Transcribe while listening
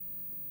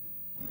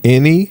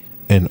Any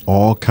and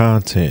all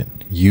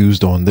content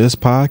used on this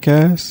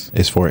podcast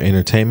is for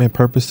entertainment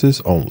purposes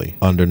only.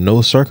 Under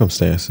no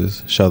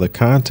circumstances shall the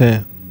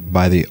content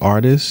by the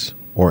artists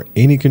or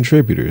any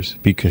contributors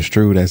be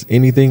construed as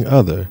anything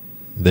other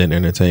than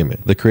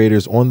entertainment. The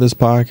creators on this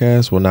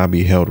podcast will not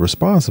be held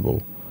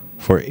responsible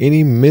for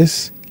any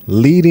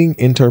misleading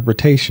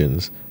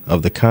interpretations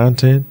of the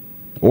content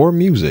or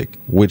music,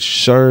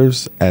 which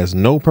serves as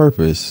no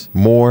purpose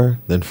more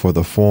than for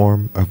the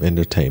form of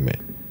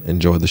entertainment.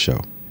 Enjoy the show.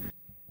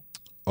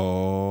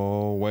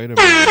 Oh, wait a minute.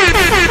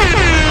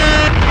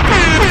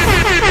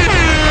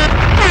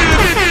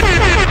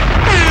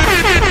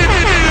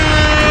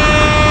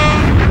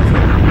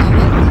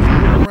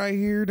 Right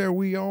here that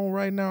we on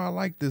right now, I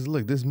like this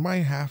look. This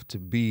might have to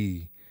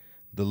be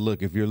the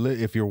look. If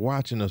you're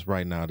watching us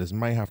right now, this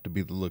might have to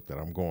be the look that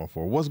I'm going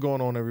for. What's going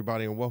on,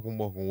 everybody? And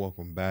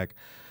welcome back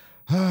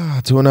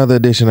to another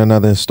edition,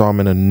 another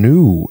installment, a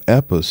new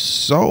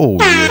episode.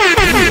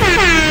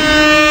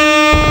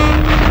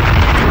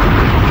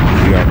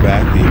 We are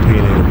back. The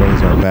opinionated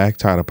brothers are back.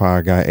 Tyler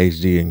Pod Guy,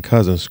 HD, and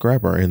Cousin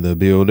Scrap are in the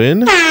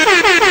building.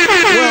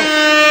 Well,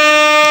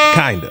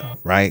 kinda,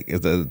 right?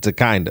 It's a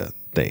kinda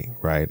thing,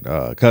 right?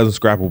 Cousin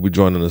Scrap will be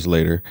joining us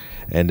later,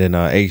 and then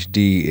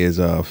HD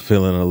is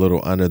feeling a little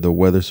under the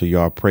weather, so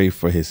y'all pray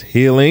for his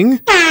healing. You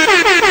feel what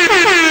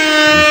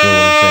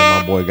I'm saying?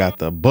 My boy got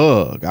the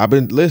bug.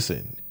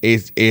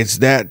 It's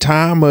that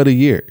time of the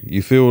year.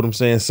 You feel what I'm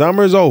saying?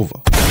 Summer's over.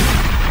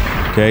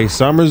 Okay,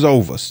 summer's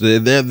over. So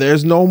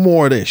there's no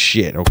more of this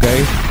shit, okay?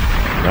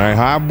 All right,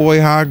 hot boy,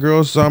 hot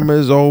girl, summer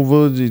is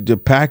over. You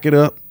pack it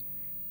up,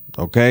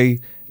 okay?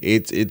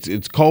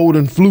 It's cold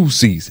and flu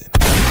season.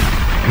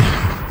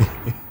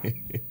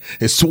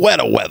 It's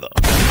sweater weather.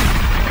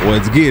 Well,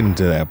 it's getting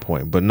to that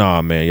point. But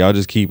nah, man, y'all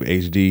just keep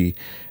HD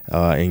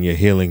in your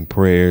healing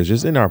prayers,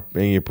 just in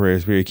your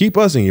prayers period. Keep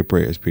us in your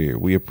prayers period.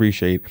 We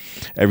appreciate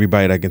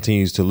everybody that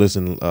continues to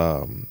listen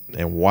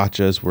and watch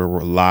us. We're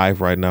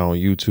live right now on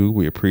YouTube.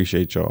 We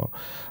appreciate y'all.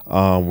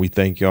 We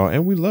thank y'all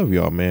and we love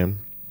y'all, man.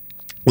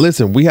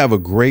 Listen, we have a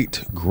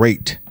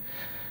great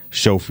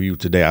show for you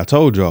today. I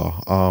told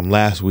y'all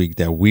last week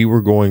that we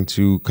were going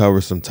to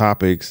cover some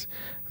topics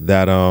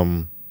that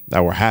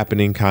were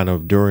happening kind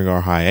of during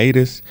our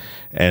hiatus,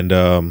 and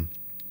kind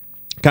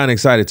of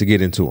excited to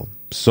get into them.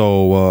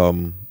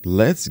 So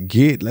let's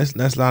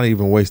not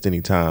even waste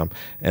any time,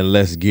 and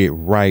let's get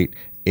right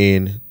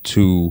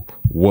into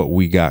what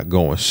we got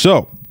going.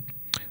 So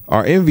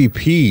our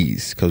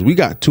MVPs, because we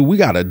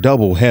got a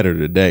double header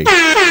today. We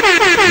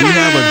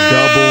have a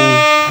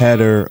double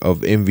header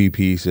of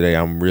MVPs today.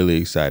 I'm really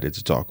excited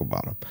to talk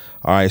about them.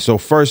 All right, so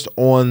first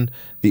on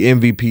the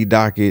MVP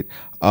docket,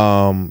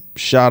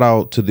 shout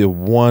out to the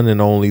one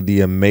and only, the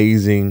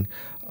amazing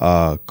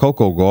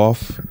Coco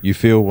Gauff. You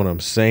feel what I'm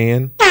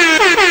saying?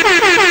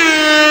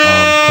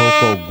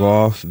 Coco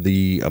Gauff,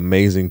 the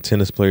amazing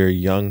tennis player,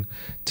 young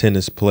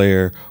tennis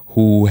player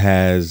who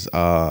has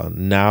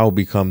now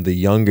become the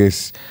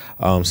youngest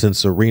since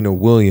Serena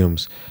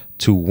Williams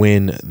to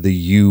win the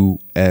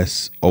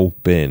U.S.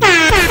 Open.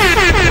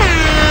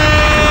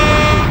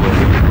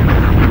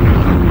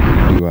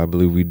 I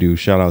believe we do.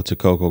 Shout out to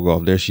Coco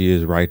Gauff. There she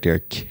is right there,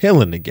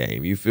 killing the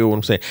game. You feel what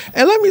I'm saying?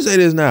 And let me say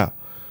this now.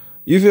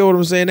 You feel what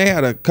I'm saying? They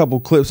had a couple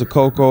clips of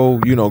Coco,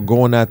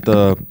 going at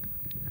the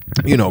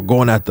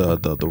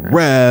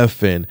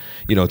ref, and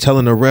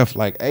telling the ref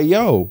like, "Hey,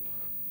 yo,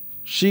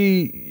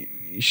 she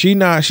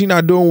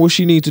not doing what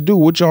she needs to do.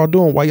 What y'all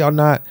doing? Why y'all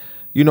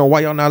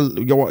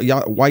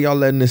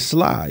letting this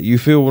slide?" You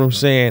feel what I'm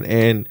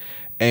saying?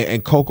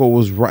 And Coco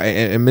was right,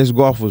 and Miss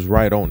Gauff was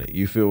right on it.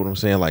 You feel what I'm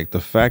saying? Like the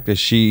fact that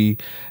she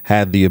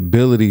had the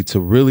ability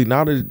to really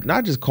not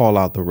just call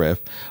out the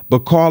ref, but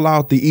call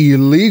out the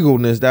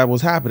illegalness that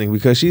was happening,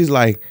 because she's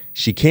like,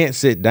 she can't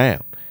sit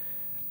down.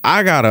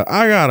 I got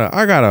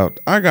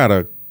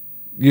a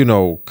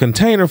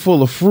container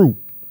full of fruit,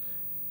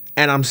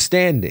 and I'm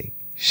standing.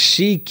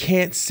 She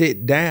can't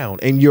sit down,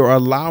 and you're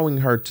allowing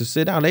her to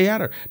sit down. They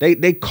had her.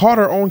 They caught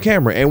her on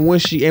camera, and when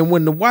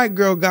the white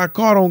girl got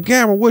caught on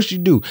camera, what'd she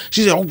do?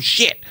 She said, "Oh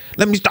shit,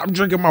 let me stop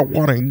drinking my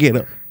water and get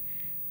up."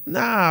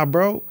 Nah,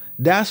 bro.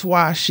 That's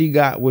why she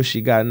got what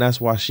she got, and that's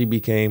why she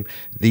became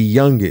the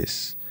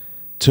youngest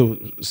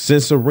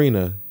since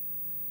Serena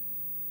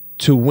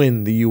to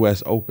win the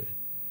U.S. Open.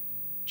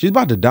 She's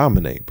about to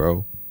dominate,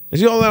 bro. And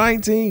she's only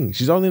 19.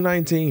 She's only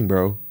 19,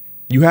 bro.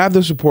 You have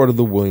the support of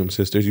the Williams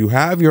sisters. You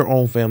have your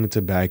own family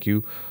to back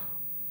you.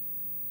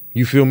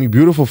 You feel me?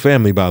 Beautiful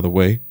family, by the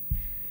way.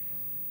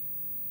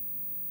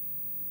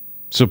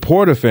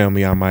 Supportive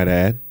family, I might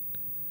add.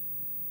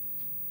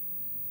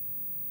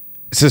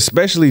 It's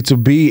especially to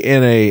be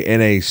in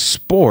a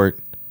sport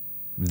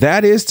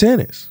that is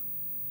tennis,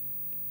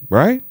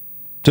 right?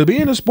 To be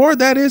in a sport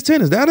that is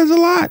tennis, that is a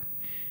lot.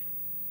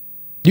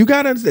 You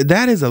got to understand,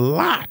 that is a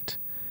lot.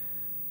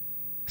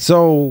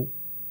 So,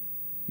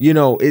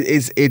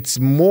 it's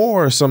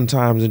more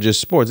sometimes than just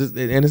sports, and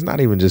it's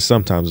not even just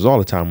sometimes. It's all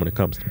the time when it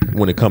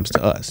comes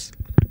to us.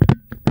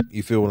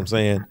 You feel what I'm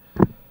saying?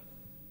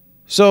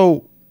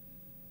 So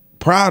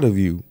proud of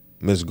you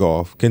Miss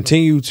Golf.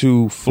 Continue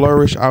to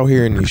flourish out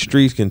here in these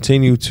streets.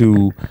 Continue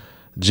to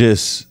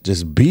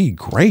just be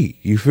great.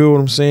 You feel what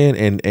I'm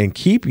saying? And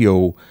keep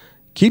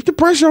the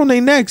pressure on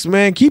their necks,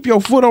 man. Keep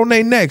your foot on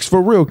their necks,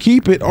 for real.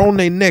 Keep it on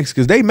their necks,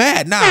 because they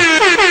mad now.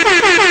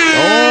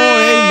 Oh,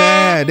 they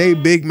mad. They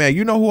big mad.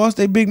 You know who else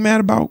they big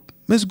mad about?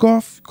 Miss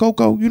Golf,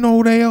 Coco. You know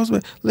who they else?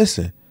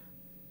 Listen,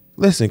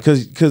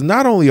 because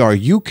not only are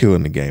you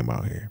killing the game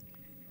out here,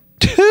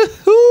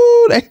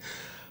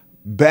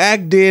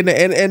 back then,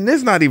 and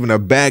it's not even a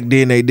back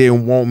then they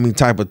didn't want me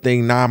type of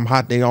thing. Now I'm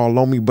hot, they all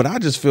on me. But I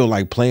just feel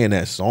like playing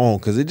that song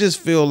because it just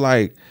feel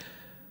like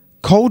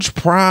Coach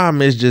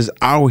Prime is just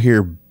out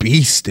here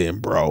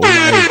beasting, bro.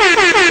 Like,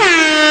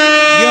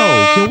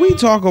 yo, can we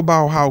talk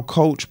about how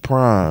Coach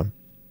Prime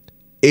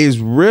is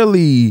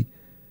really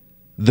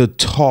the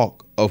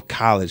talk of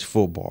college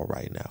football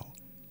right now?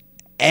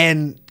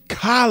 And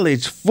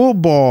college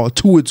football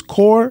to its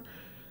core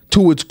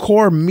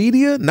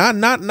media,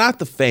 not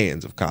the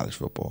fans of college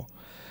football,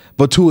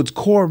 but to its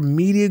core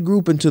media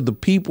group and to the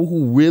people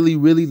who really,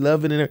 really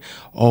love it.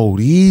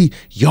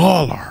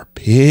 Y'all are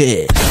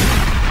pissed.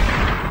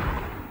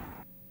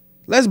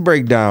 Let's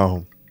break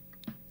down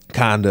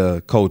kind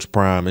of Coach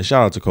Prime, and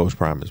shout out to Coach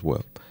Prime as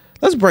well.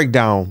 Let's break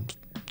down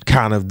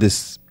kind of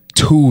this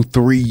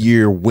 2-3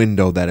 year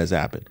window that has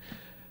happened.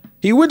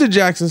 He went to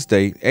Jackson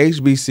State,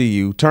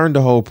 HBCU, turned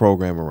the whole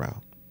program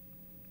around.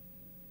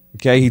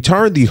 Okay, he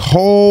turned the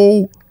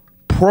whole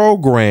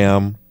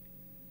program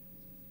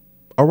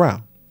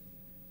around.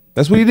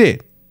 That's what he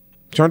did.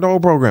 Turned the whole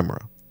program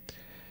around.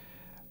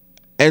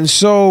 And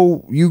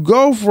so you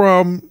go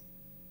from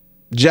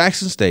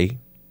Jackson State,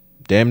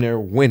 damn near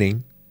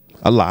winning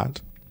a lot.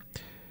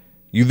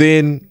 You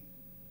then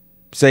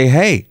say,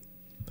 hey,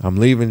 I'm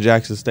leaving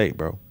Jackson State,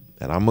 bro.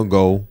 And I'm going to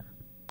go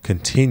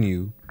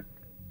continue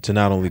to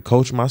not only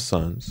coach my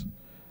sons,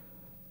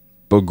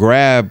 but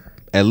grab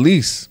at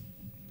least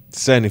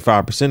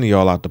 75% of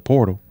y'all out the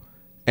portal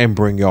and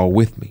bring y'all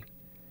with me.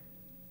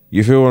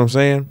 You feel what I'm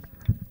saying?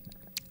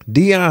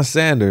 Deion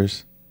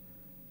Sanders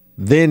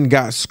then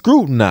got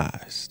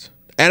scrutinized.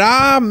 And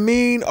I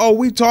mean,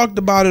 we talked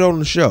about it on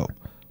the show.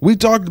 We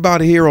talked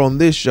about it here on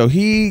this show.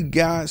 He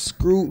got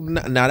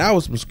scrutinized. Now, that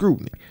was some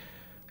scrutiny.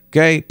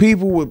 Okay?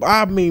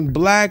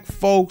 Black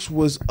folks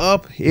was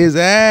up his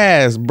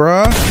ass,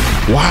 bruh.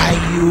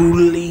 Why you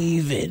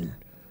leaving?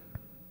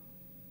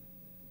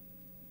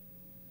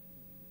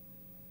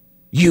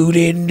 You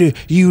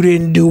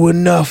didn't do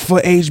enough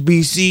for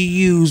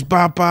HBCUs.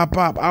 Bop, bop,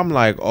 bop. I'm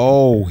like,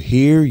 oh,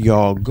 here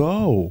y'all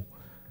go.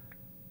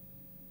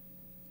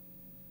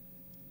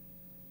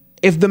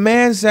 If the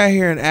man sat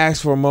here and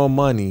asked for more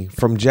money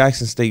from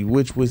Jackson State,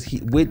 which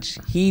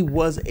he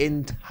was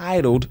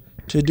entitled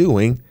to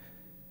doing,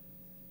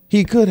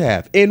 he could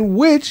have. In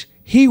which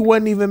he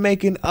wasn't even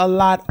making a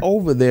lot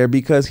over there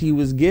because he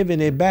was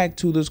giving it back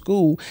to the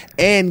school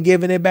and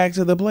giving it back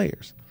to the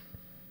players.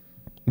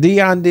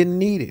 Deion didn't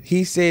need it.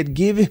 He said,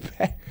 give it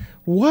back.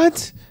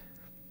 What?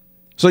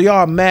 So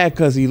y'all mad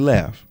because he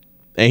left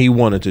and he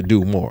wanted to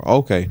do more.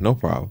 Okay, no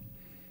problem.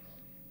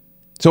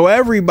 So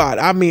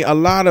everybody, a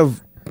lot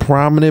of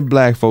prominent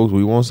black folks,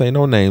 we won't say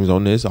no names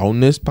on this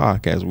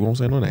podcast. We won't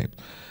say no names.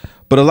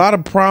 But a lot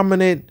of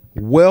prominent,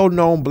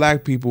 well-known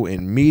black people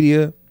in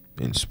media,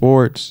 in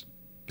sports,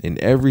 in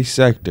every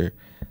sector,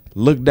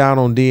 looked down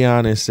on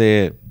Deion and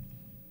said,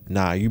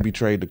 nah, you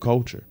betrayed the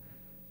culture.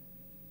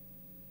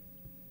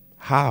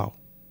 How?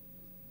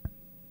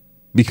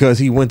 Because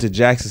he went to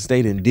Jackson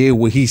State and did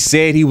what he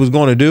said he was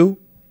going to do?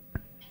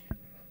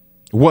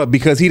 What?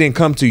 Because he didn't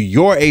come to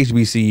your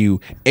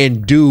HBCU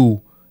and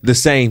do the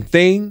same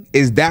thing?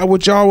 Is that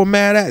what y'all were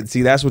mad at?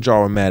 See, that's what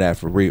y'all were mad at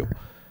for real.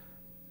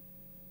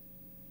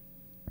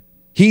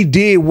 He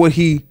did what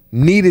he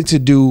needed to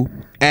do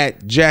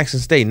at Jackson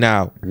State.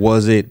 Now,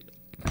 was it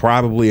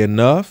probably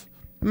enough?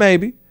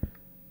 Maybe.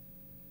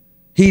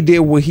 He did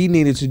what he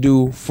needed to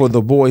do for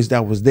the boys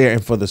that was there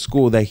and for the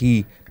school that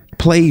he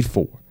played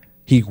for,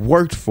 he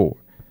worked for.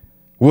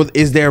 Well,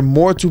 is there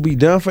more to be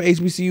done for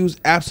HBCUs?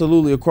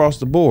 Absolutely, across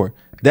the board.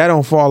 That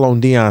don't fall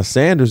on Deion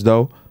Sanders,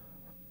 though,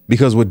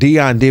 because what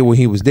Deion did when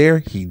he was there,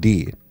 he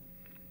did.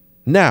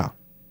 Now,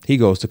 he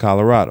goes to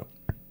Colorado.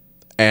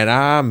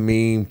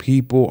 And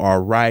people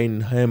are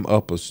writing him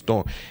up a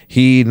storm.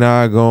 He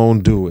not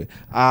gonna do it.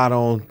 I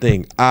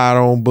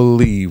don't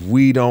believe.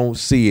 We don't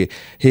see it.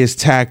 His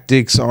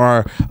tactics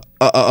are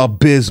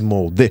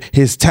abysmal.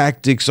 His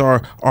tactics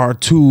are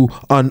too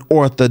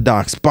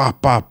unorthodox.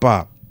 Bop, bop,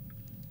 bop.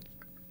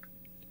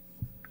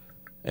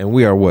 And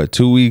we are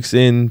 2 weeks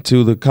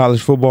into the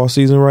college football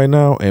season right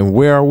now. And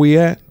where are we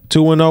at?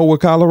 2-0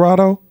 with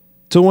Colorado?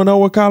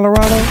 2-0 with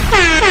Colorado?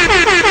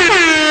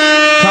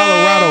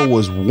 Colorado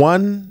was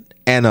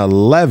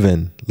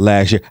 1-11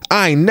 last year.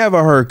 I ain't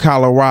never heard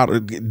Colorado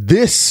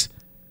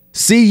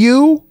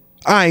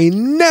I ain't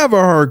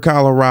never heard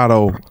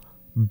Colorado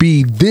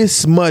be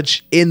this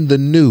much in the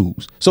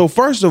news. So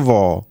first of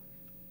all,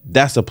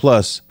 that's a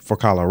plus for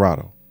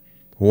Colorado.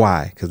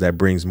 Why? Because that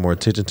brings more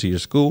attention to your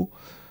school.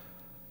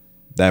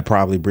 That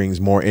probably brings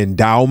more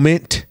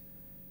endowment.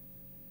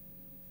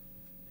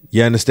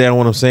 You understand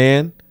what I'm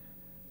saying?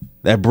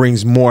 That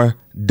brings more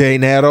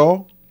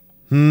dinero.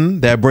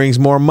 That brings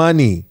more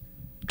money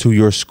to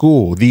your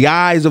school. The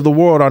eyes of the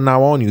world are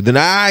now on you. The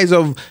eyes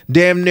of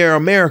damn near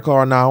America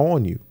are now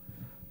on you.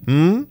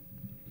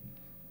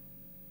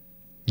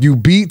 You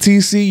beat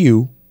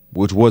TCU,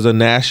 which was a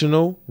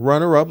national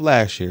runner-up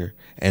last year,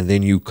 and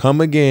then you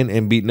come again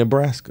and beat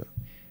Nebraska.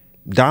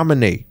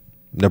 Dominate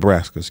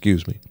Nebraska,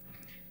 excuse me.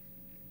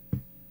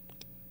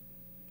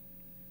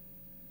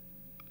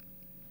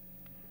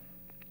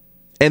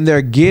 And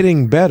they're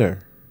getting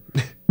better.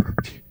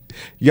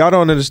 Y'all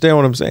don't understand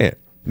what I'm saying.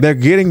 They're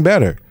getting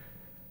better.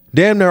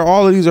 Damn near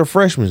all of these are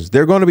freshmen.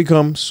 They're going to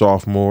become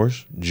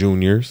sophomores,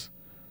 juniors.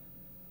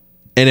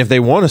 And if they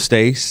want to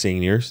stay,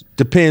 seniors.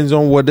 Depends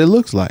on what it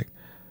looks like.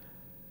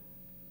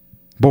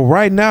 But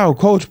right now,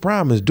 Coach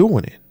Prime is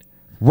doing it.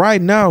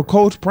 Right now,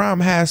 Coach Prime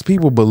has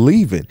people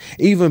believing.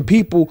 Even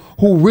people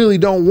who really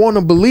don't want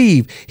to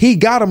believe. He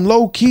got them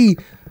low key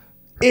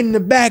in the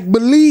back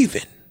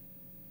believing.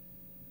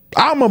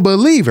 I'm a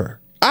believer.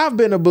 I've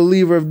been a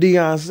believer of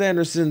Deion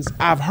Sanders since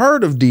I've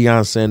heard of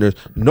Deion Sanders,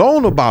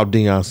 known about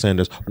Deion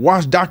Sanders,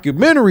 watched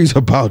documentaries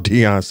about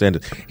Deion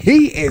Sanders.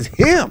 He is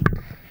him.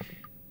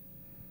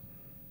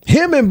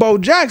 Him and Bo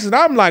Jackson,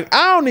 I'm like,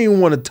 I don't even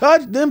want to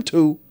touch them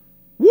two.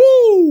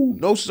 Woo!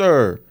 No,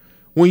 sir.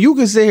 When you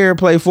can sit here and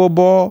play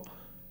football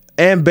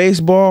and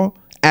baseball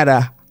at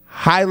a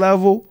high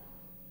level,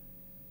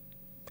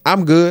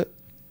 I'm good.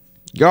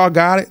 Y'all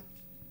got it.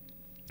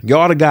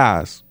 Y'all the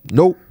guys.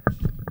 Nope.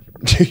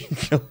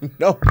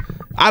 No,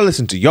 I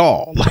listen to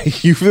y'all.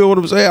 Like, you feel what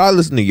I'm saying? I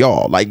listen to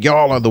y'all. Like,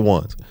 y'all are the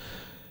ones.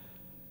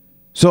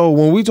 So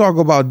when we talk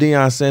about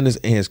Deion Sanders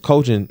and his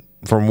coaching,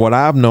 from what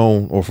I've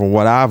known or from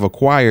what I've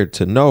acquired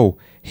to know,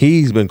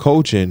 he's been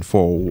coaching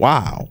for a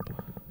while,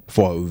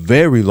 for a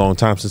very long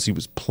time, since he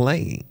was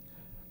playing.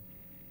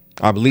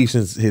 I believe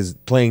since his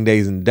playing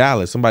days in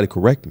Dallas. Somebody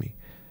correct me.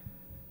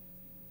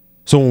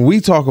 So when we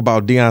talk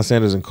about Deion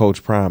Sanders and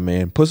Coach Prime,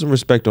 man, put some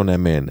respect on that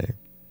man name.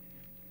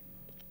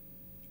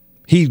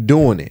 He's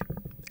doing it.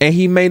 And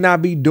he may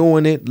not be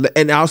doing it.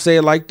 And I'll say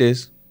it like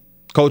this.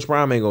 Coach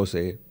Prime ain't going to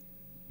say it.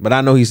 But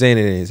I know he's saying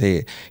it in his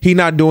head. He's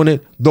not doing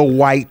it the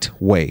white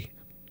way.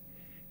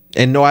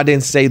 And no, I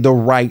didn't say the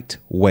right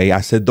way. I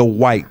said the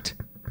white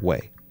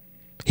way.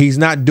 He's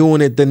not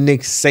doing it the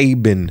Nick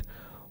Saban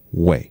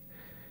way.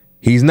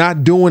 He's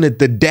not doing it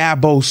the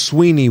Dabo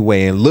Swinney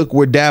way. And look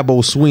where Dabo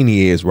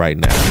Swinney is right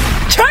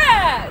now.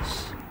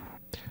 Trash!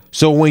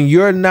 So when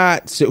you're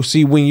not,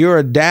 see, when you're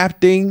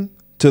adapting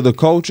to the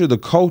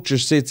culture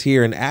sits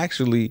here and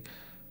actually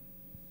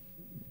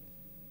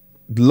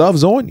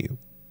loves on you.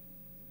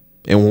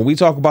 And when we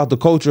talk about the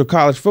culture of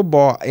college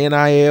football,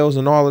 NILs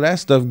and all of that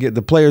stuff, get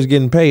the players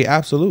getting paid,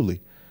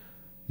 absolutely.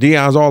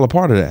 Deion's all a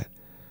part of that.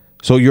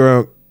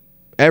 So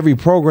every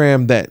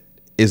program that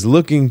is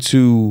looking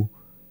to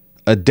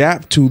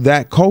adapt to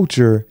that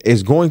culture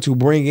is going to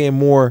bring in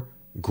more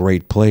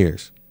great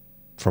players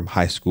from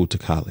high school to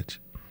college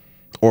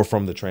or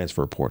from the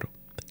transfer portal.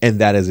 And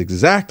that is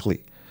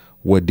exactly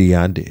what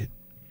Deion did.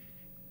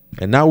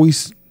 And now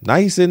he's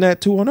sitting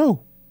at 2-0.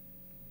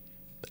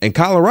 And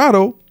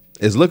Colorado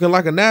is looking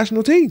like a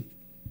national team.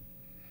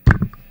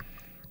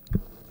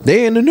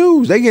 They in the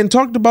news. They getting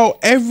talked about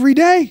every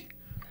day.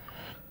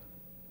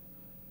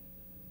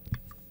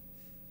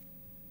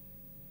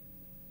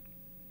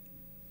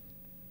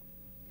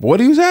 What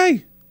do you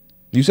say?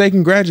 You say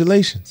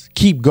congratulations.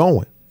 Keep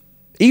going.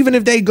 Even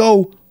if they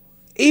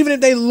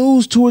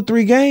lose 2 or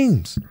 3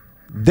 games,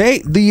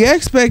 the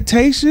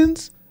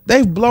expectations,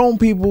 they've blown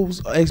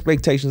people's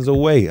expectations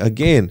away.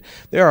 Again,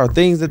 there are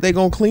things that they're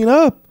going to clean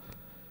up.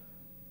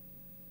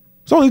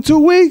 It's only 2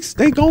 weeks.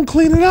 They going to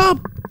clean it up.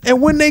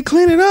 And when they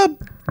clean it up,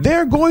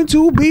 they're going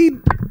to be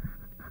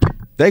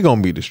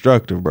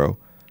destructive, bro.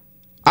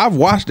 I've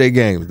watched their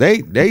games.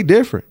 They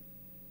different.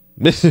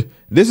 This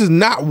is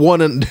not a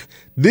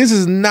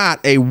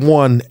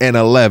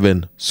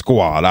 1-11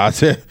 squad. I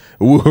said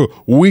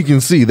we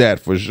can see that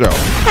for sure. So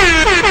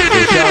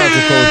shout out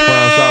to Coach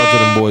Prime. Shout out to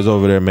them boys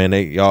over there, man.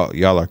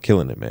 Y'all are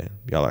killing it, man.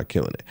 Y'all are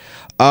killing it.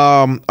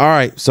 All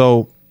right,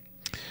 so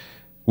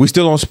we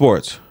still on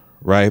sports,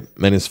 right?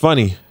 And it's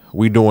funny,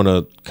 we doing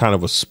a kind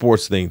of a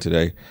sports thing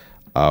today.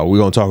 We're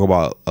gonna talk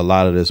about a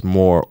lot of this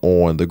more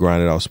on the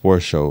Grinded Out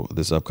Sports Show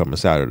this upcoming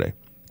Saturday.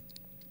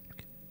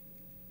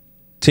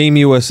 Team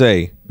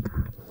USA,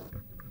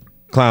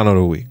 Clown of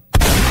the Week.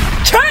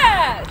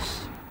 Trash!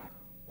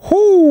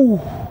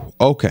 Whoo!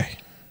 Okay.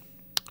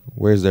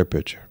 Where's their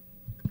picture?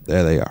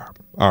 There they are.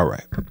 All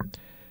right.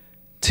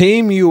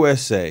 Team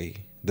USA,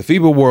 the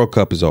FIBA World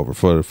Cup is over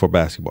for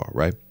basketball,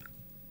 right?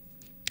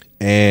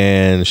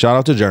 And shout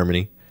out to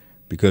Germany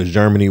because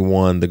Germany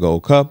won the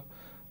Gold Cup.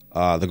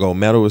 The gold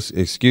medal,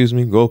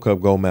 Gold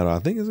Cup, gold medal. I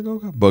think it's a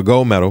Gold Cup, but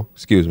gold medal,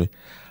 excuse me.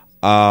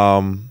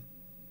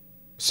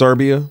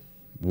 Serbia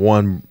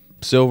won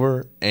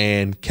silver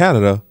and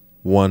Canada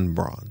won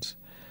bronze.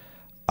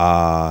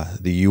 The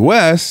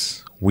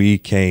U.S., we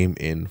came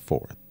in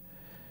 4th.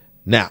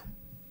 Now,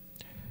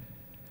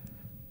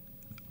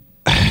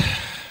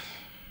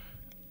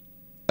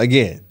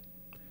 again,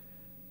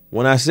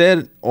 when I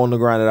said on the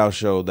Grind It Out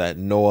show that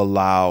Noah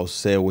Lyles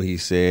said what he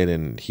said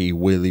and he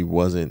really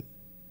wasn't,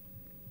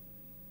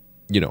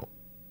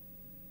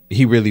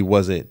 he really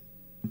wasn't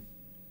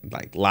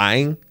like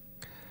lying.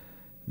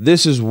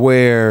 This is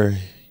where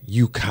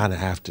you kind of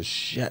have to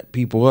shut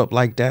people up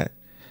like that.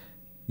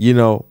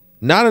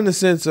 Not in the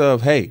sense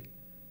of, hey,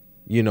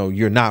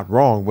 you're not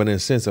wrong, but in the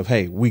sense of,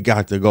 hey, we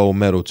got the gold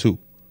medal too.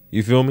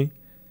 You feel me?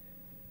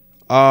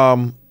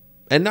 And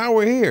now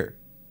we're here.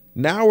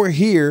 Now we're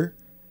here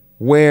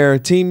where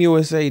Team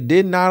USA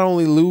did not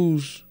only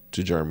lose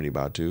to Germany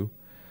by 2.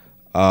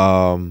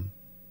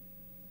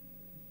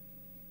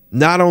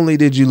 Not only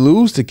did you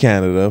lose to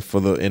Canada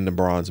in the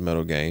bronze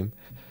medal game.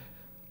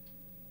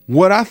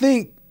 What I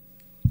think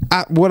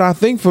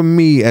for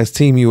me as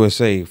Team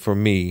USA, for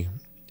me,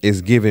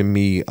 is giving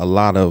me a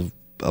lot of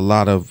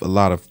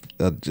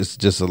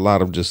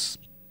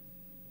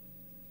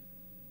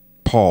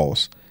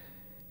pause,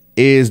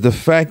 is the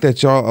fact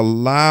that y'all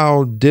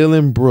allowed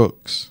Dylan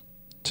Brooks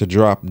to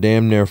drop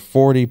damn near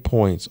 40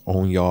 points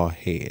on y'all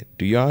head.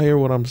 Do y'all hear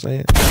what I'm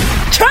saying?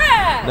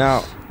 Trash!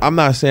 Now, I'm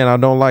not saying I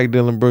don't like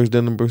Dylan Brooks.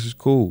 Dylan Brooks is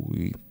cool.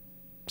 He's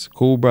a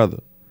cool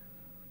brother.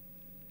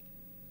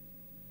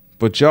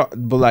 But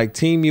like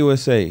Team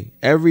USA,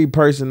 every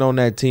person on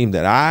that team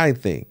that I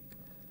think,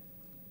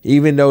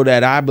 even though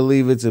that I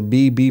believe it's a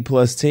B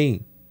plus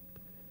team,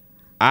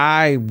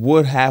 I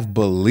would have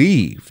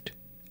believed,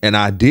 and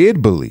I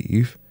did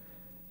believe,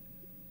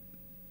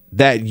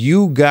 that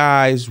you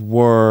guys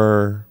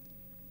were,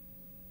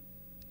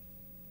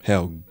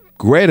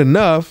 great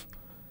enough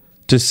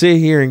to sit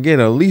here and get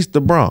at least the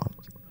bronze.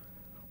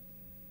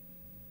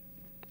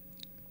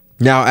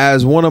 Now,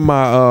 as one of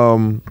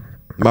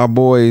my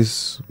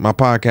boys, my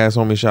podcast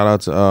homie, shout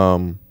out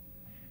to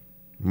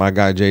my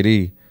guy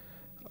JD,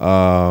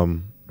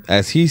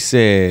 as he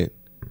said,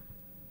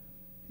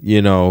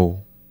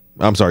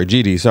 I'm sorry,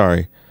 GD,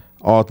 sorry.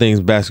 All things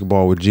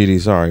basketball with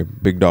GD, sorry,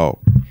 big dog.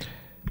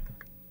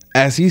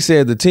 As he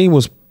said, the team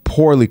was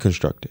poorly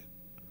constructed.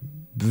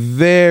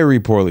 Very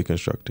poorly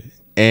constructed.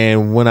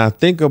 And when I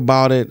think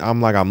about it,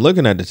 I'm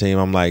looking at the team.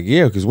 I'm like,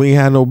 yeah, because we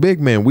ain't had no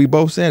big man. We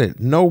both said it.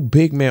 No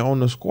big man on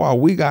the squad.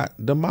 We got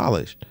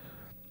demolished.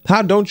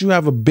 How don't you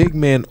have a big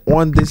man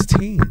on this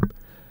team?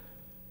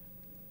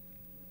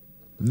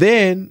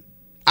 Then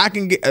I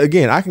can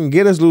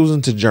get us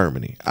losing to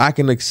Germany. I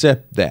can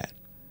accept that.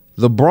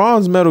 The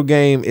bronze medal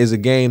game is a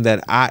game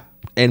that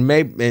and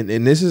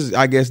this is,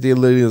 I guess, the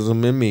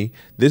elitism in me.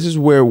 This is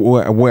where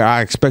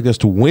I expect us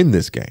to win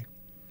this game.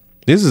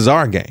 This is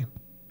our game.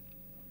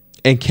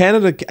 And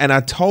Canada, and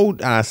I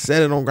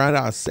said it on Grind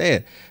Out, I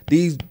said,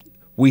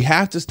 we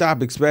have to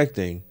stop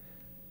expecting,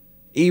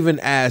 even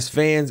as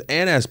fans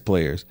and as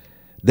players,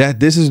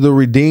 that this is the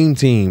redeem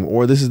team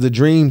or this is the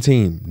dream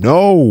team.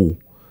 No.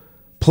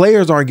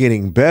 Players are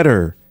getting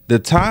better. The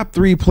top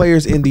 3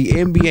 players in the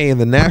NBA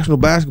and the National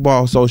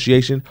Basketball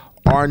Association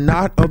are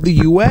not of the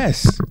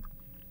U.S.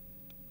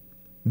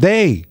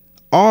 They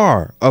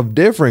are of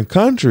different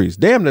countries.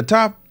 Damn, the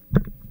top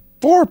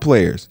 4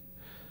 players.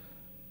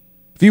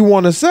 If you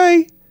want to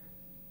say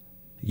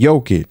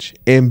Jokic,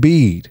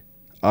 Embiid,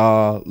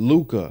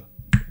 Luka,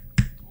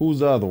 who's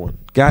the other one?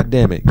 God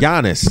damn it,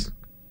 Giannis.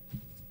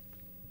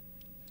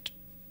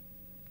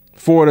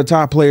 4 of the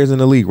top players in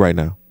the league right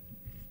now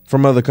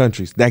from other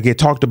countries that get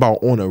talked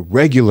about on a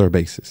regular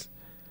basis.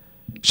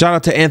 Shout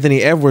out to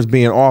Anthony Edwards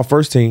being all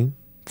first team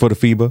for the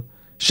FIBA.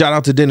 Shout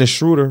out to Dennis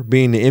Schroeder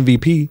being the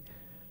MVP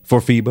for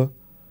FIBA.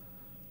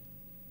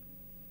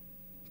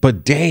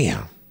 But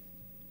damn.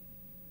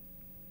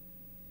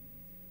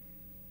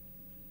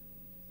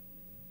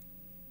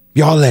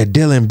 Y'all let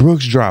Dylan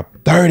Brooks drop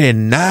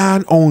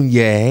 39 on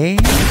your head?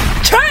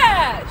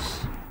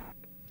 Trash!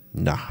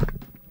 Nah.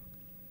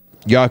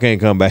 Y'all can't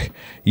come back.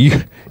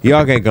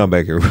 Y'all can't come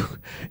back here.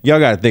 Y'all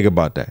got to think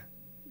about that.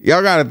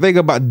 Y'all got to think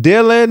about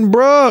Dylan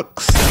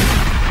Brooks.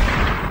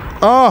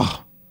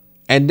 Oh.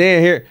 And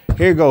then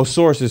here goes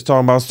sources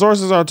talking about.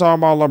 Sources are talking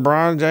about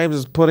LeBron James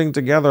is putting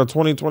together a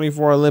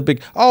 2024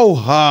 Olympic. Oh,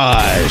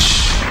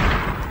 hush.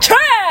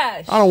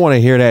 Trash! I don't want to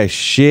hear that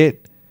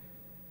shit.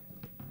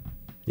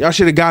 Y'all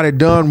should have got it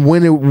done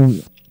when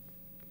it,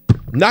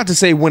 not to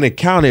say when it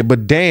counted,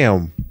 but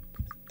damn,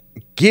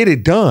 get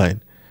it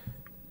done.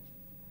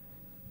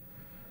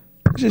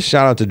 Just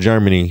shout out to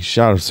Germany,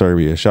 shout out to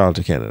Serbia, shout out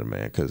to Canada,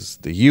 man, because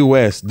the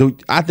U.S.,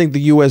 I think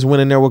the U.S.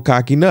 went in there with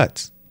cocky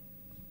nuts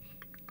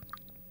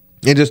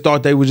and just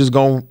thought they were just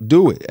going to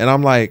do it. And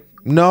I'm like,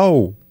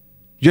 no,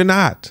 you're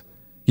not.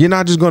 You're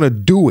not just going to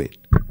do it.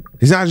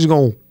 It's not just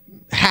going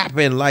to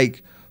happen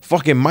like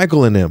fucking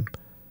Michael and them.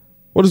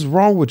 What is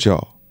wrong with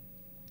y'all?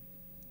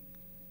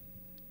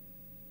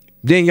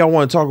 Then y'all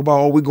want to talk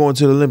about, we're going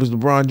to the Olympics,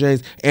 LeBron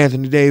James,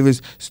 Anthony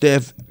Davis,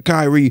 Steph,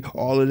 Kyrie,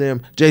 all of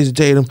them, Jason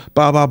Tatum,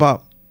 blah, blah, blah.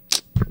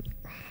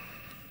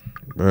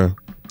 Bruh.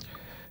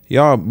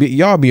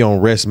 Y'all be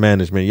on rest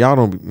management. Y'all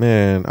don't be,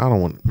 man, I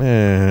don't want,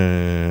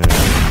 man.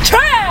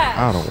 Trash!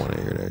 I don't want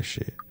to hear that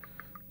shit.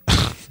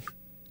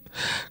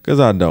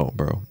 Because I don't,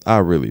 bro. I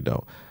really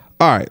don't.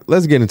 All right,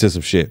 let's get into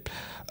some shit.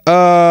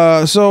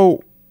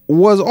 So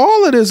was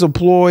all of this a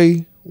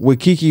ploy with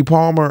Keke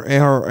Palmer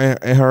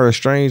and her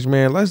estranged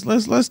man?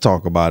 Let's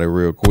talk about it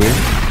real quick.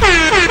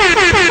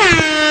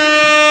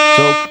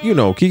 So,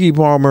 Keke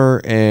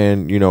Palmer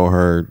and,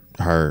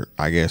 her,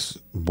 I guess,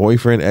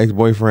 boyfriend,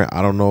 ex-boyfriend,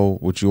 I don't know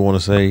what you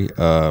want to say,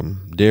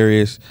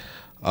 Darius,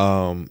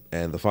 and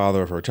the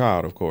father of her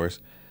child, of course.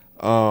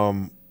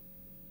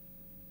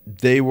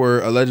 They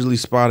were allegedly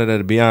spotted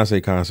at a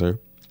Beyonce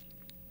concert.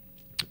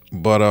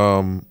 But,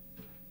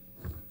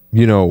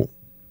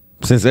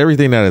 since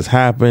everything that has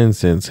happened,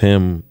 since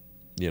him,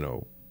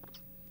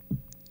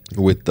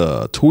 with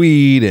the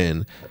tweet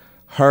and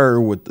her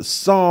with the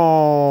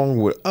song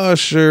with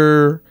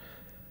Usher,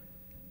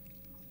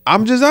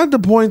 I'm just at the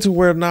point to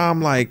where now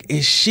I'm like,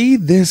 is she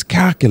this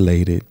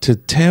calculated to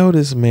tell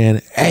this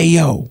man, hey,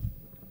 yo,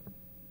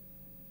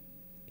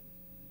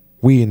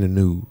 we in the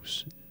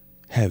news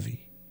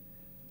heavy.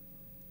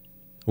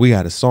 We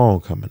got a song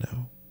coming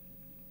out.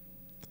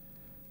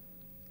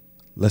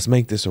 Let's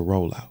make this a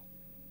rollout.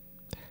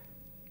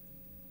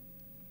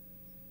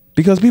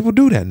 Because people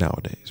do that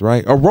nowadays,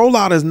 right? A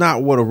rollout is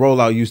not what a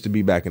rollout used to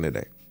be back in the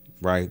day,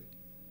 right?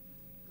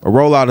 A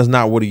rollout is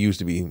not what it used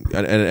to be.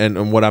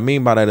 And what I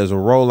mean by that is a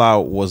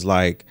rollout was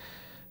like,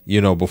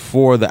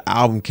 before the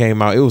album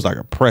came out, it was like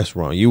a press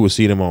run. You would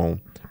see them on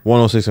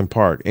 106 in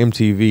Park,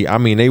 MTV. I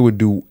mean, they would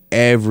do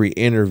every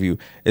interview,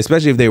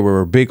 especially if they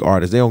were a big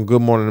artist. They're on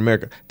Good Morning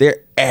America. They're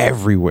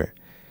everywhere.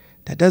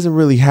 That doesn't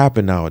really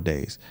happen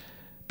nowadays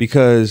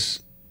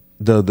because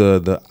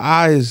the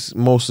eyes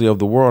mostly of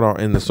the world are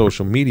in the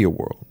social media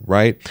world,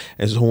 right?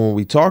 And so when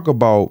we talk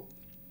about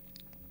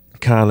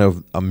kind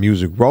of a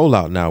music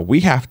rollout now,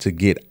 we have to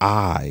get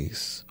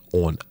eyes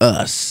on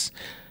us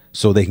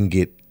so they can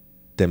get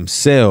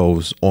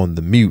themselves on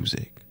the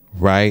music,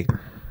 right?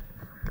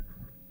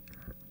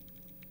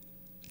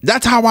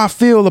 That's how I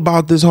feel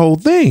about this whole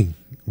thing,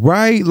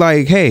 right?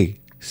 Like, hey,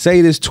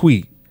 say this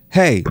tweet.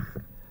 Hey,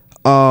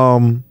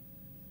 well,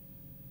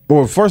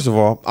 first of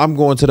all, I'm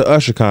going to the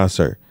Usher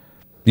concert.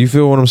 You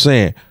feel what I'm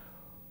saying?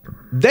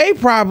 They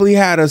probably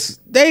had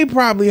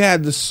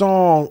the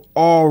song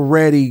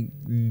already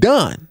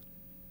done.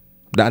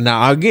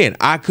 Now again,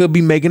 I could be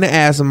making an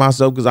ass of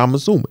myself because I'm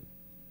assuming,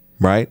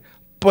 right?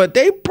 But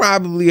they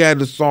probably had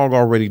the song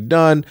already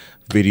done.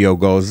 Video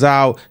goes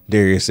out.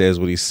 Darius says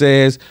what he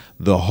says.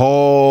 The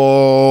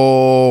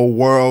whole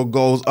world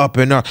goes up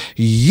in arms.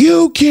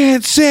 You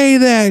can't say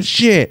that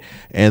shit.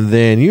 And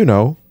then,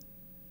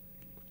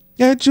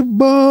 got your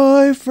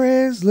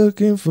boyfriend's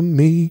looking for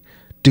me.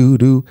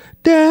 Doo-doo,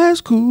 that's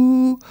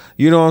cool.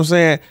 You know what I'm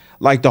saying?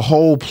 Like the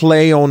whole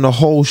play on the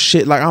whole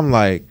shit. Like, I'm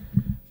like,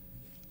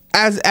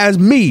 as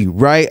me,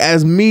 right?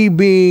 As me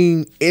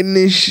being in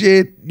this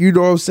shit, you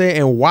know what I'm saying?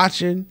 And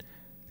watching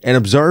and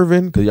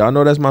observing, because y'all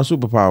know that's my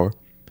superpower.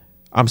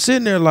 I'm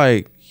sitting there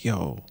like,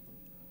 yo,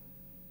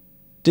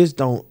 this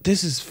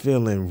is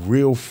feeling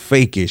real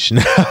fakeish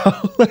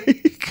now.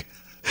 Like,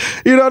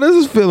 this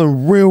is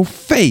feeling real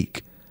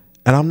fake.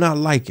 And I'm not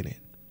liking it.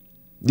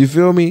 You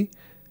feel me?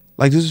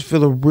 Like, this is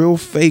feeling real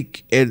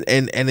fake and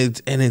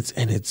it's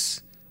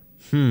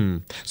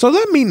So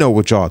let me know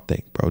what y'all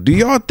think, bro. Do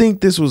y'all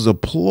think this was a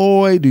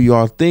ploy? Do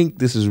y'all think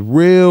this is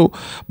real?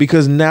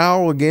 Because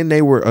now, again,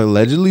 they were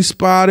allegedly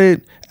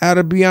spotted at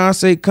a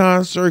Beyonce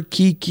concert,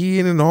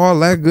 Keke and all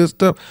that good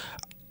stuff.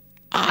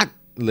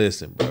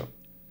 Listen, bro.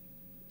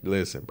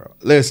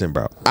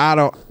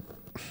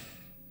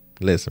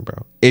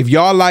 If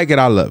y'all like it,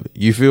 I love it.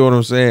 You feel what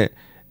I'm saying?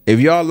 If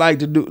y'all like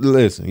to do,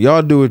 listen,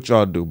 y'all do what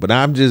y'all do. But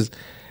I'm just,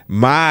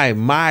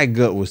 my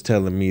gut was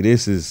telling me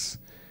this is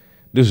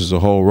a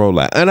whole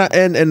rollout.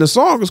 And the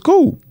song is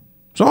cool.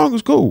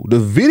 The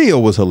video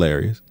was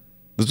hilarious.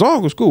 The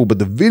song was cool, but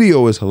the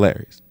video is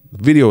hilarious.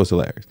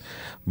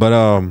 But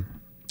I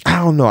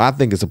don't know. I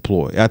think it's a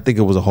ploy. I think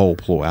it was a whole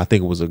ploy. I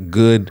think it was a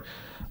good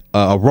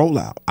a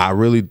rollout. I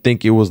really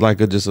think it was like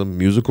just a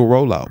musical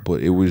rollout,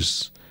 but it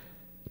was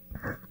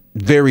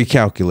very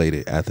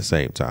calculated at the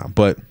same time.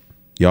 But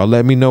y'all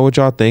let me know what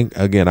y'all think.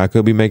 Again, I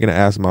could be making an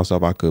ass of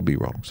myself. I could be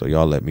wrong. So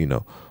y'all let me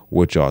know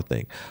what y'all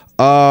think.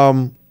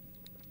 The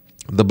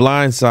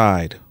Blind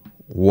Side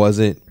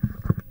wasn't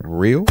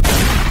real.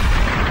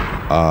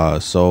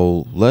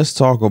 So let's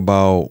talk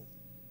about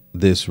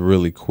this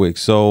really quick.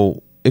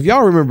 So if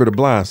y'all remember The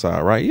Blind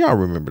Side, right? Y'all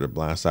remember The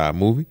Blind Side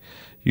movie.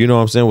 You know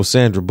what I'm saying? With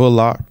Sandra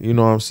Bullock. You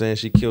know what I'm saying?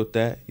 She killed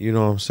that. You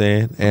know what I'm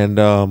saying? And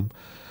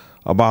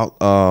about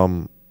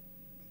a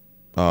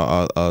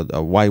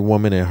white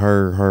woman and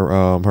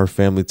her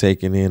family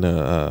taking in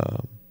I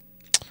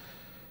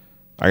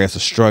guess a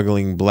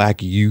struggling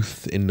black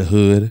youth in the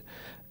hood.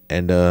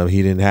 And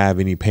he didn't have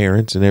any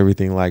parents and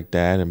everything like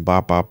that. And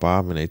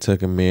and they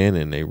took him in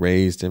and they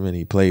raised him and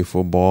he played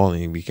football and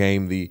he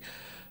became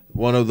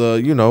one of the,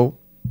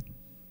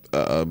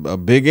 a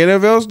big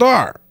NFL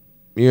star,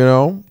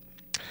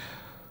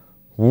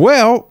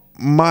 Well,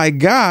 my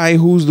guy,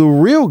 who's the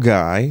real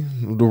guy,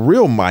 the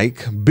real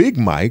Mike, Big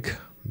Mike,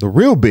 the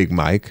real Big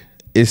Mike,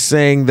 is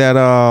saying that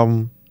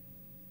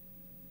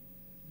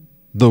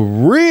the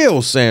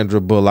real Sandra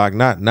Bullock,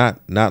 not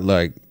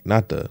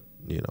the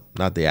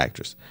not the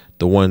actress,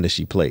 the one that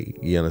she played.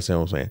 You understand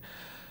what I'm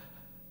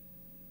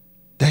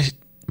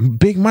saying?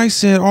 Big Mike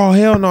said, "Oh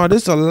hell no,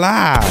 this a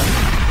lie."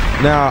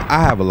 Now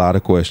I have a lot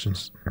of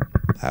questions.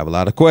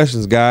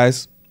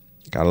 Guys.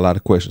 Got a lot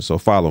of questions, so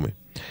follow me.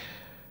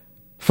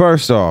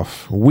 First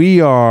off,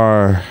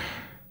 when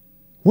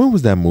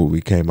was that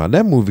movie came out?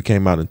 That movie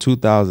came out in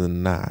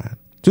 2009.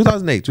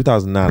 2008,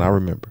 2009, I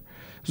remember.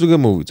 It was a good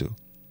movie too.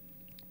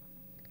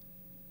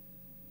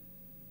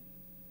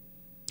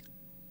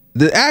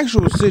 The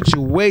actual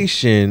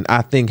situation,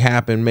 I think,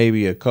 happened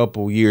maybe a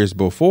couple years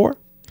before.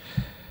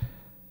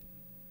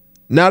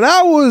 Now,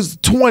 that was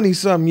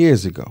 20-something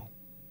years ago.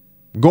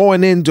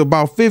 Going into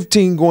about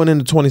 15, going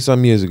into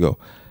 20-something years ago.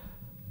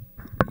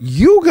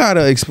 You got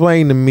to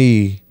explain to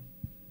me,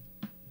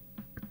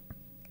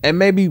 and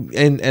maybe,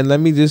 and let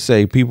me just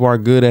say, people are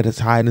good at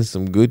hiding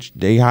some good,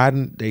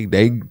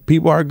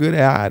 people are good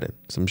at hiding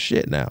some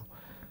shit now.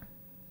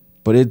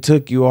 But it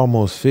took you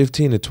almost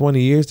 15 to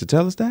 20 years to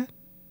tell us that?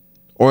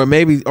 Or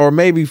maybe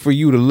for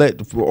you to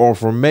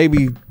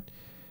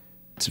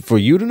for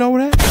you to know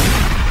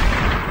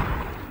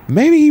that?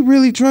 Maybe he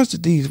really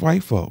trusted these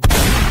white folks.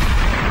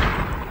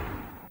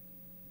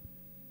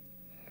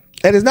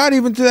 And it's not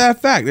even to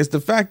that fact. It's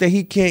the fact that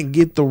he can't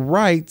get the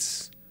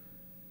rights,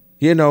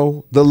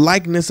 the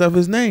likeness of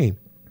his name.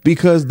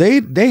 Because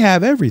they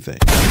have everything.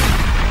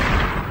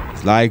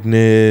 His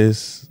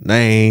likeness,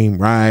 name,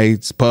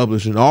 rights,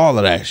 publishing, all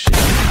of that shit.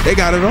 They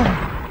got it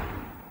all.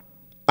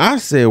 I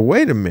said,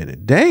 wait a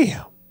minute,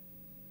 damn.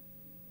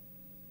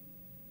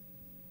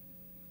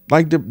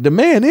 Like the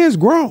man is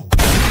grown.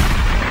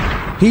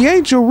 He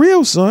ain't your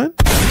real son.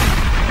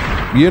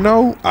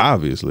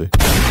 Obviously.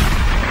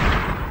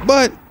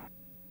 But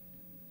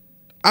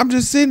I'm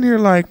just sitting here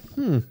like,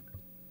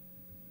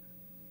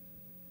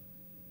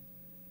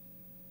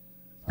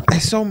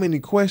 There's so many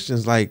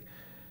questions. Like,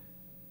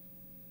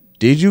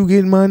 did you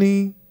get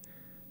money?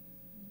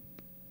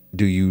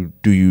 Do you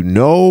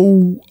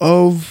know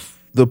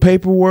of the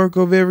paperwork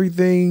of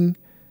everything?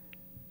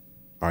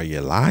 Are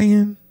you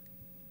lying?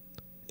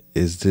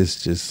 Is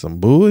this just some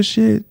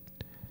bullshit?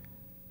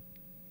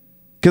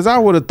 Because I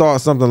would have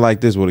thought something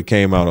like this would have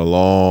came out a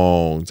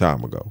long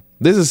time ago.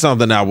 This is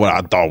something that what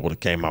I thought would have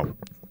came out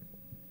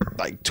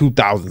like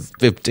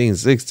 2015,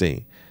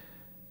 16.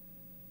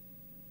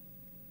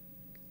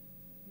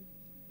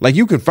 Like,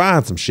 you can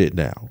find some shit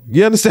now.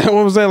 You understand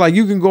what I'm saying? Like,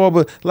 you can go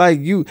up,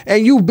 and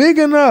you big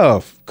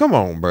enough. Come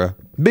on, bro.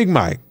 Big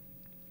Mike.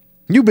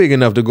 You big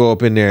enough to go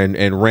up in there and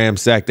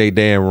ramsack their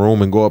damn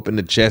room and go up in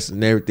the chest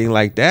and everything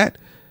like that.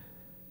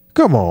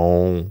 Come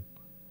on.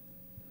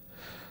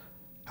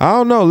 I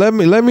don't know. Let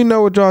me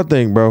know what y'all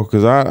think, bro.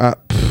 Because I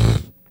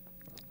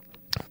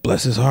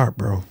bless his heart,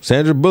 bro.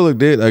 Sandra Bullock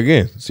did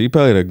again. She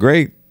played a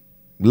great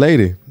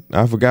lady.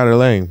 I forgot her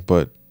name,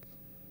 but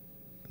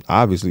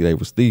obviously they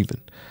was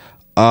thieving.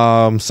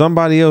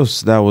 Somebody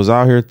else that was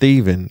out here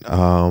thieving.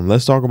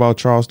 Let's talk about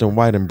Charleston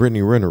White and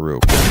Brittany Renner real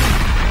quick.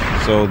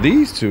 So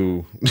these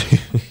two,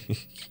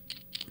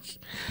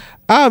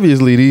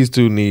 obviously these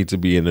two need to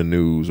be in the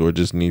news or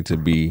just need to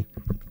be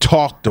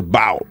talked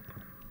about.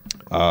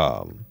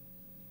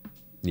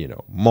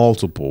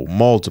 Multiple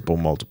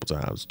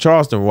times.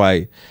 Charleston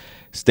White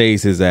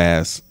stays his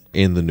ass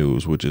in the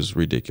news, which is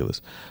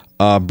ridiculous.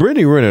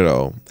 Brittany Renner,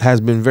 though,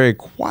 has been very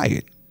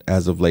quiet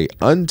as of late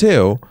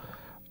until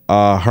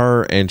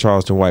her and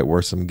Charleston White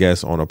were some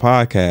guests on a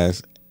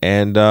podcast,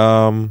 and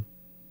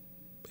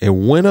it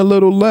went a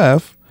little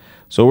left.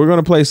 So we're going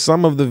to play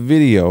some of the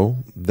video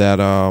that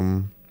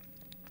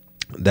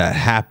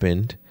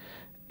happened,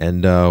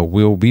 and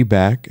we'll be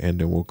back, and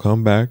then we'll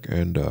come back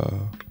and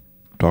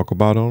talk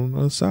about it on the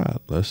other side.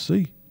 Let's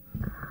see.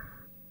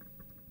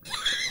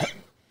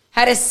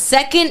 Had a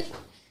second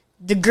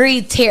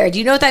degree tear. Do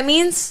you know what that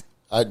means?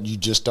 You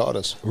just taught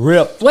us.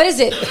 Ripped. What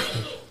is it?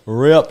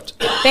 Ripped.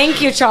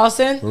 Thank you,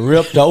 Charleston.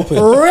 Ripped open.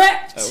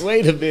 Ripped.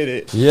 Wait a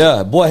minute.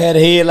 Yeah, boy had a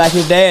head like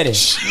his daddy.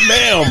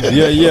 Ma'am.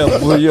 Yeah.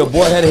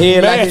 Boy had a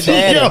head like his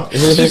daddy. All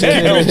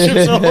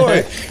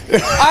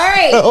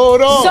right.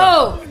 Hold on.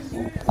 So,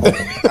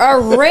 a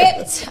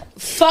ripped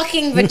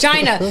fucking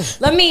vagina.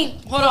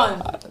 Hold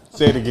on.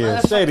 Say it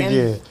again. Say it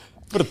again.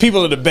 For the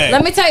people in the back.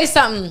 Let me tell you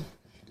something.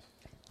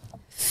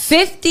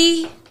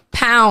 50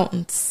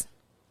 pounds.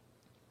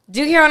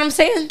 Do you hear what I'm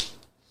saying?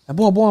 That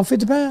boy born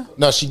 50 pounds?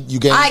 No, you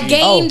gained. I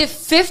gained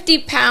 50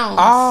 pounds.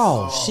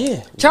 Oh,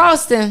 shit.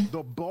 Charleston,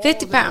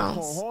 50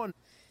 pounds.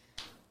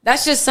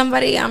 That's just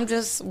somebody, I'm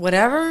just,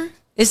 whatever.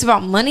 It's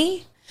about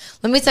money.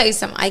 Let me tell you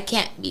something. I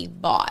can't be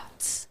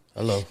bought.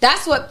 Hello.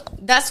 That's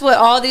what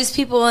all these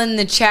people in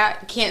the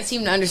chat can't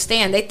seem to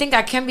understand. They think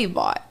I can be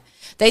bought.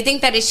 They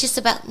think that it's just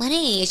about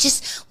money. It's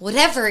just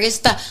whatever. It's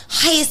the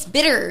highest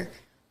bidder.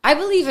 I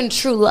believe in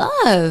true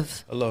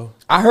love. Hello.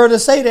 I heard her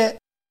say that.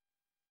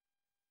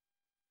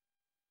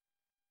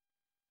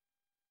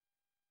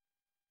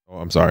 Oh,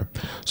 I'm sorry.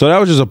 So that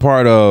was just a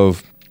part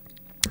of,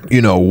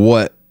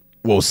 what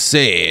was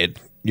said,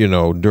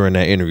 during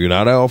that interview.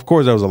 Now, of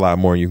course, there was a lot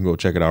more. You can go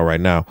check it out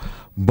right now.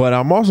 But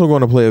I'm also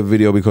going to play a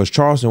video because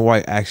Charleston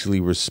White actually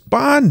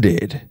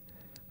responded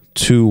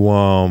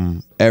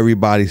to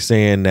everybody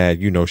saying that,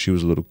 you know, she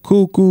was a little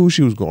cuckoo,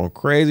 she was going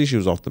crazy, she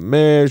was off the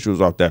meds, she was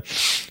off that,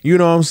 you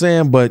know what I'm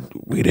saying? But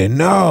we didn't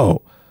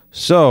know.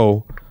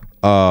 So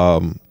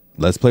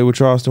let's play what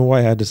Charleston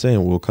White had to say,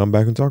 and we'll come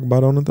back and talk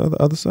about it on the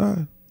other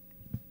side.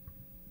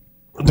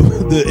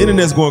 The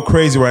internet's going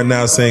crazy right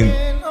now saying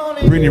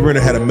Brittany Renner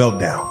had a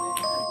meltdown.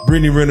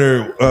 Brittany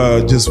Renner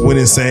just went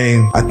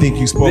insane. I think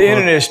you spoke. The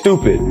internet's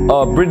stupid.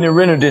 Brittany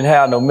Renner didn't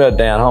have no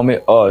meltdown,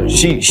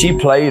 homie. She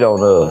played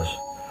on us.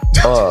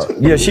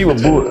 Yeah, she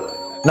was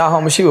Nah,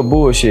 homie, she was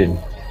bullshitting.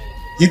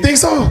 You think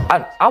so?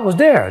 I was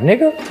there,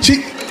 nigga.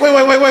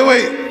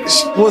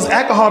 Wait. Was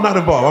alcohol not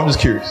involved? I'm just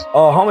curious.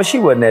 Homie, she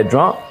wasn't that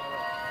drunk.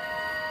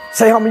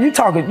 Say, homie, you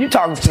talking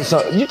to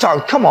some,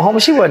 come on,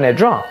 homie, she wasn't that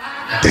drunk.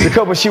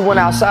 Because when she went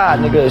outside,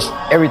 nigga,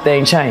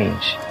 everything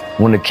changed.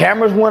 When the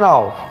cameras went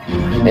off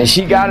and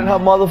she got in her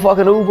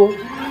motherfucking Uber,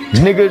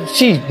 nigga,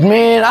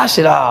 I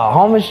said,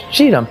 homie,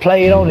 she done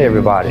played on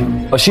everybody.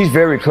 But she's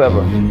very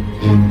clever.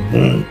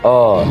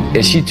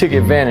 And she took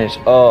advantage.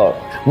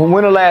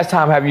 When the last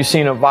time have you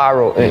seen her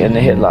viral in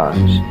the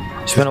headlines?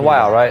 It's been a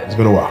while, right? It's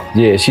been a while.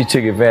 Yeah, she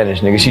took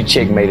advantage, nigga. She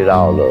checkmated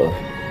all of.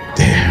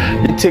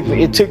 Damn.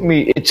 It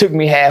took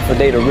me half a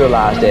day to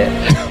realize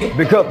that.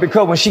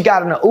 because when she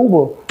got in the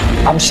Uber,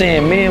 I'm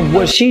saying, man,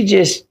 was she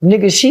just,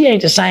 nigga, she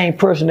ain't the same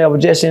person that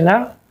was just in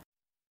there.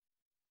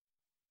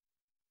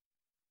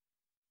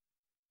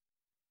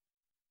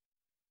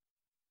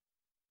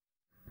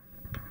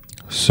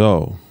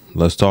 So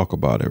let's talk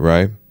about it,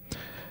 right?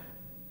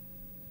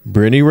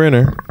 Brittany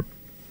Renner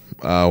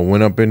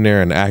went up in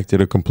there and acted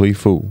a complete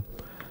fool,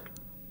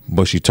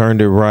 but she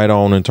turned it right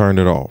on and turned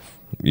it off.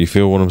 You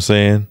feel what I'm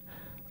saying?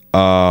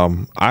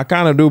 I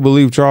kind of do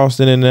believe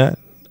Charleston in that.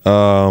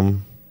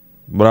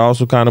 But I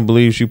also kind of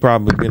believe she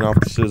probably been off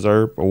the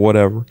scissor or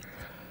whatever.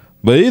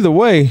 But either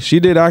way, she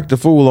did act a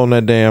fool on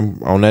that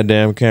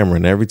damn camera.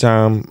 And every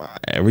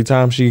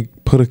time she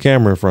put a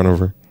camera in front of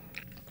her,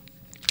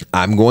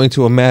 I'm going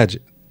to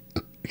imagine,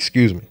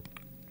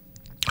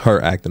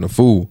 her acting a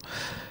fool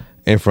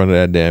in front of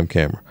that damn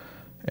camera.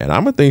 And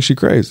I'm gonna think she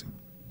crazy.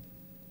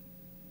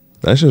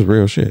 That's just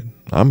real shit.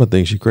 I'm gonna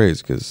think she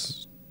crazy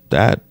because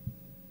that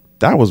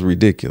was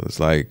ridiculous.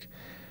 Like,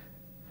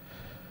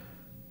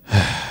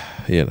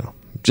 you know.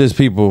 Just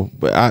people,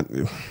 but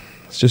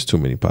it's just too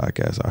many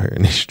podcasts out here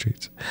in these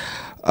streets.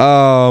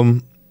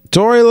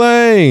 Tory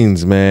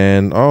Lanez,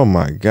 man. Oh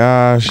my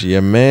gosh.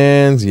 Your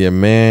man's.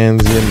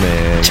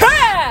 Trash!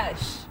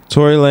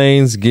 Tory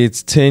Lanez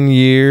gets 10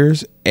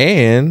 years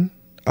and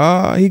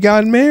he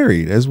got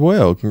married as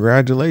well.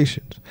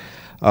 Congratulations.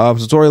 So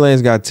Tory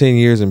Lanez got 10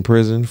 years in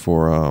prison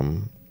for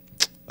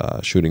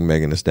shooting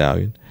Megan Thee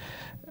Stallion.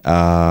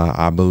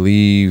 I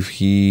believe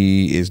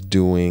he is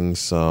doing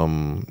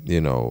some,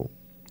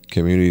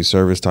 community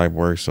service type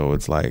work, so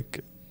it's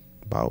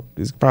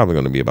it's probably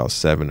going to be about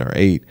 7 or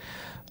 8.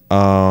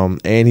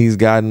 And he's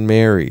gotten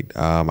married.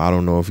 I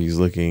don't know if he's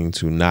looking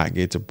to not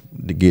get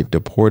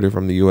deported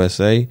from the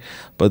USA,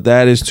 but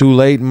that is too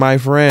late, my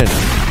friend.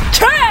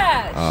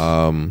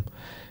 Trash.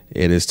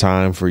 It is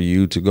time for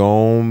you to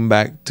go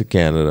back to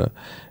Canada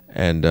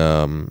and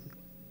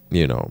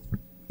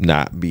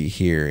not be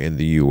here in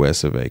the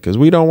US of A, because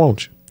we don't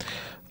want you.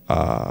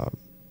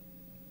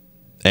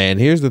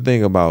 And here's the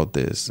thing about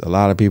this. A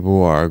lot of people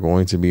who are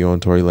going to be on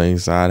Tory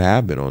Lanez's side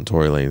have been on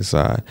Tory Lanez's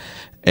side.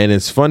 And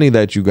it's funny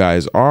that you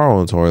guys are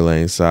on Tory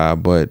Lanez's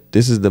side, but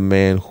this is the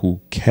man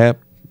who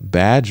kept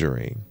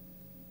badgering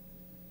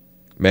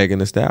Megan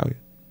Thee Stallion.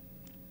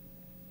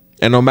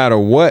 And no matter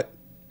what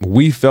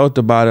we felt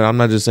about it, I'm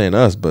not just saying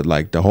us, but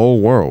like the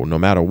whole world, no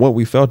matter what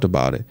we felt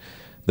about it,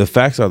 the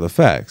facts are the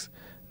facts.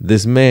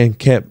 This man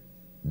kept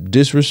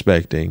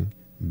disrespecting,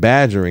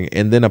 badgering,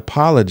 and then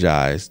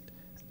apologized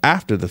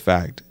after the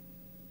fact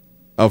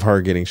of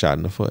her getting shot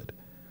in the foot.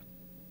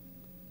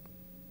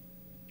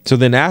 So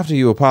then after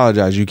you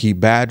apologize, you keep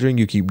badgering,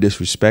 you keep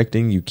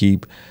disrespecting, you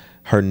keep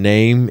her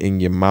name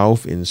in your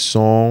mouth in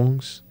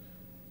songs,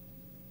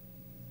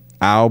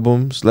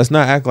 albums. Let's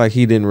not act like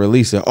he didn't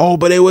release it. Oh,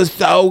 but it was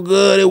so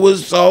good. It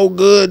was so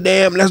good.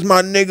 Damn, that's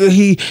my nigga.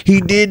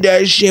 He did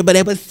that shit, but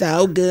it was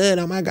so good.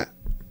 Oh my God.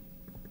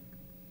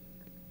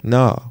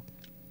 No.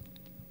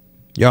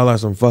 Y'all are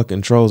some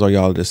fucking trolls, or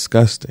y'all are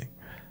disgusting.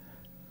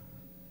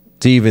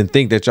 To even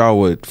think that y'all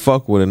would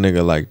fuck with a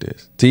nigga like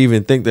this. To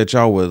even think that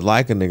y'all would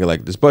like a nigga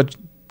like this. But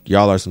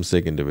y'all are some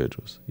sick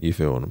individuals. You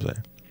feel what I'm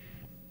saying?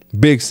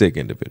 Big sick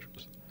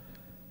individuals.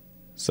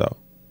 So,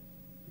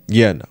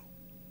 yeah, no.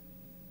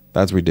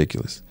 That's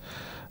ridiculous.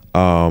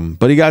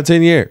 But he got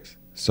 10 years.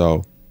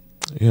 So,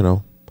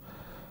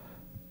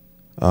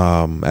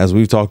 as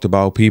we've talked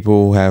about,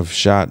 people have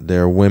shot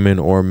their women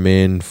or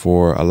men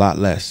for a lot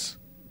less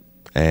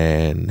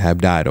and have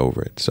died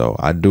over it. So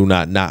I do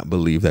not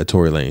believe that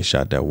Tory Lanez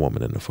shot that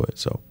woman in the foot.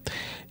 So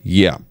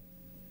yeah,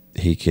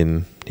 he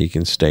can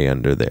stay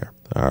under there.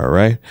 All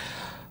right.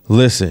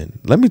 Listen,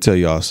 let me tell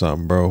y'all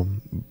something, bro.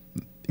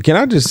 Can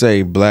I just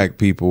say black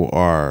people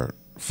are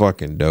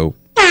fucking dope?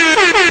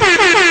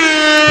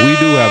 We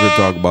do have to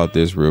talk about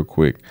this real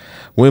quick.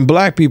 When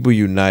black people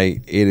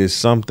unite, it is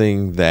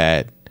something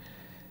that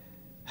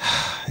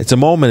it's a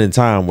moment in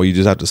time where you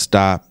just have to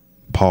stop,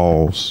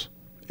 pause,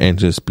 and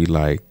just be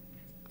like,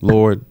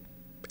 Lord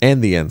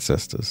and the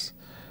ancestors,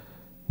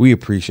 we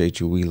appreciate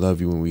you, we love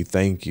you, and we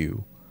thank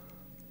you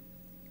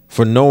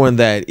for knowing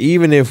that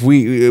even if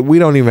we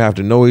don't even have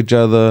to know each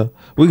other,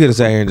 we could have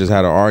sat here and just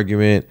had an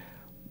argument.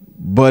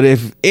 But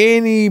if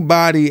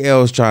anybody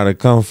else trying to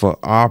come for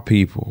our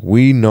people,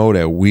 we know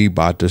that we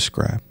about to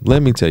scrap.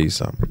 Let me tell you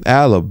something.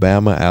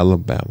 Alabama.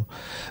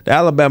 The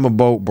Alabama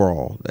boat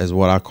brawl is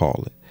what I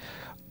call it.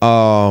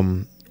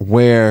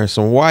 Where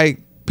some white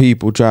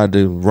people tried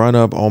to run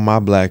up on my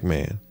black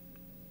man,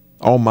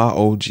 on my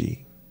OG,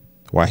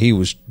 while he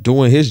was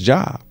doing his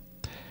job,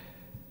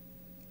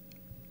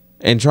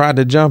 and tried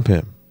to jump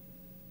him.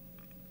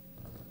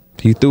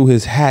 He threw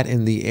his hat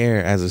in the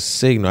air as a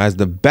signal, as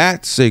the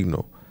bat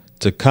signal,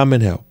 to come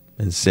and help,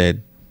 and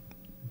said,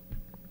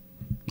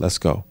 let's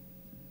go.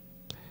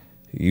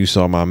 You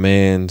saw my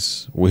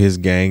mans with his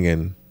gang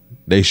and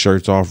they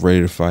shirts off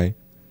ready to fight.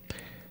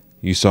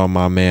 You saw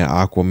my man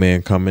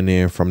Aquaman coming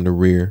in from the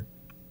rear.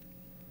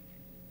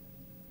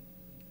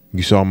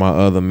 You saw my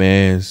other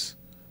mans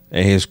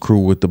and his crew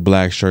with the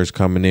black shirts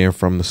coming in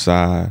from the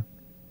side.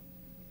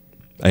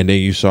 And then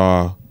you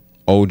saw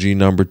OG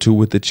number 2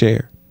 with the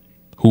chair,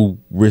 who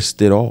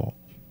risked it all.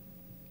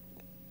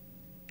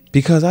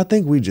 Because I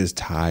think we just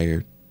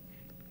tired.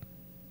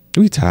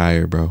 We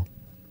tired, bro.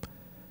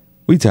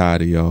 We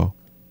tired of y'all.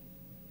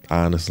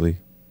 Honestly.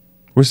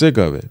 We're sick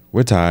of it.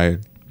 We're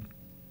tired.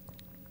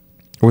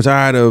 We're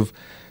tired of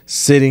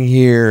sitting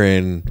here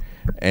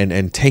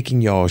and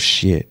taking y'all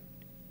shit.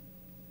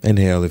 And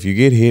hell, if you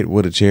get hit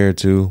with a chair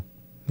too,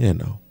 you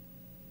know,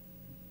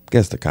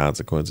 guess the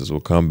consequences will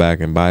come back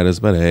and bite us.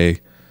 But hey,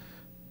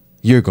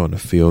 you're going to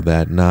feel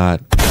that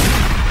not.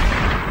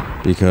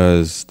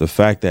 Because the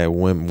fact that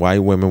white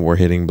women were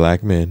hitting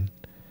black men.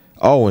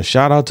 Oh, and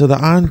shout out to the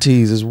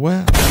aunties as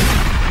well.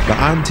 The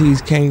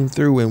aunties came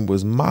through and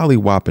was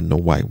mollywopping the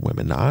white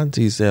women. The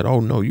aunties said, oh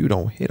no, you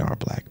don't hit our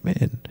black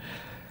men.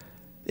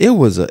 It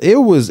was,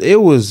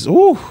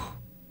 ooh.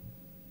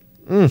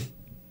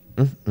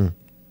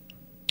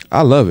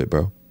 I love it,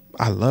 bro.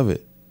 I love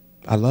it.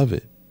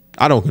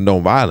 I don't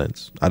condone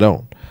violence. I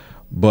don't.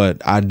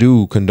 But I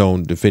do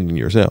condone defending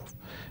yourself.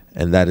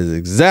 And that is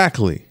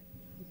exactly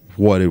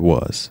what it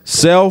was.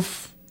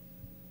 Self-defense.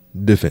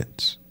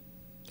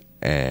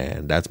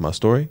 And that's my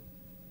story.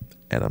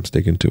 And I'm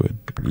sticking to it.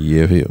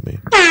 You feel me?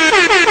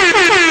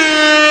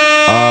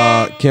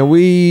 Can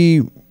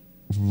we...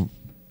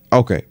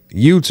 Okay.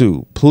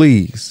 YouTube,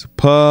 please,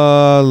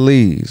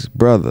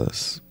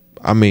 brothers.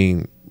 I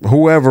mean,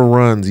 whoever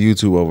runs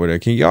YouTube over there,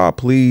 can y'all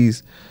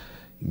please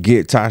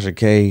get Tasha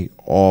K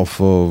off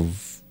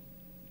of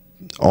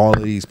all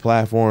of these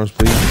platforms,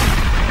 please?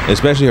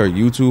 Especially her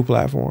YouTube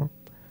platform.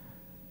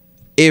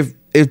 If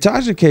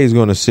Tasha K is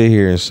going to sit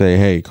here and say,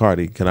 hey,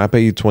 Cardi, can I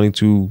pay you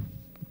 22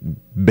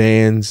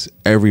 bands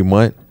every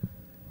month,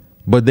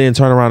 but then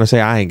turn around and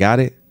say, I ain't got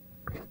it,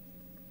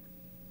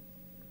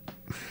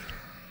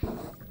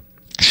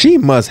 she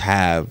must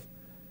have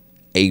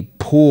a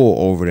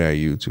pull over there at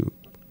YouTube.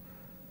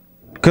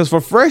 Because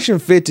for Fresh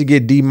and Fit to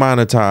get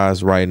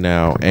demonetized right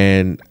now,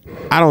 and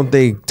I don't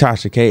think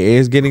Tasha K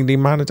is getting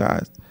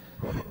demonetized.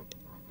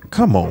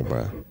 Come on,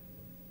 bro.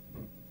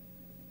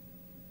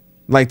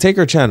 Like, take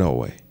her channel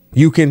away.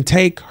 You can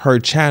take her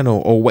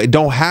channel away.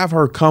 Don't have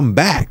her come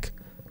back.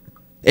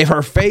 If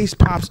her face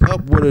pops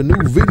up with a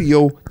new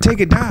video, take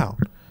it down.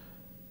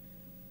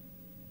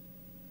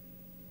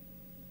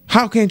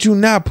 How can't you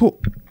not put...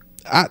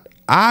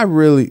 I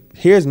really...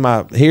 Here's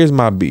my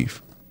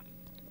beef.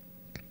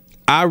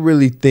 I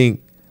really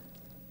think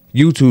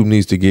YouTube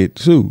needs to get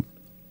sued.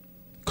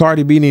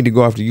 Cardi B need to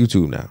go after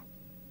YouTube now.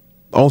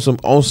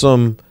 On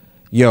some,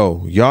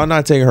 yo, y'all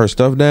not taking her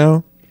stuff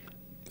down,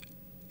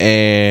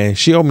 and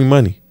she owe me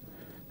money,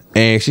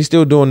 and she's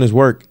still doing this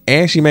work,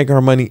 and she making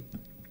her money,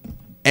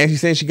 and she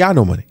saying she got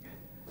no money.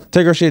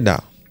 Take her shit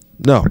down.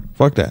 No,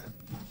 fuck that.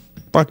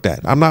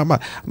 I'm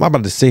not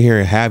about to sit here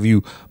and have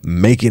you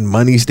making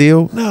money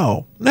still.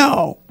 No,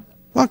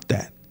 fuck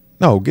that.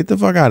 No, get the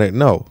fuck out of it.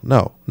 No.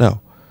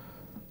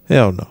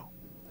 Hell no.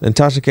 And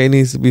Tasha K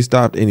needs to be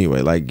stopped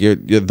anyway. Like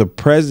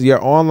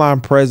your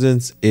online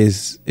presence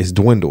is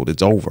dwindled.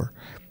 It's over.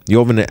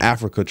 You're over in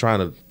Africa trying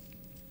to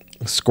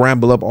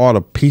scramble up all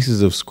the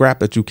pieces of scrap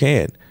that you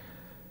can.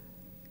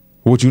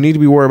 What you need to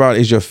be worried about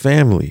is your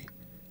family,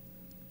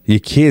 your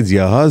kids,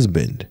 your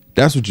husband.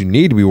 That's what you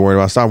need to be worried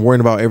about. Stop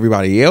worrying about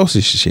everybody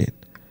else's shit.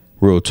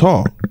 Real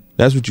talk.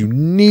 That's what you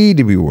need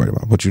to be worried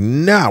about. But you're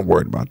not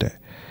worried about that.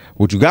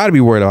 What you got to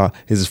be worried about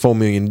is this $4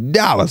 million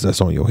that's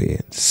on your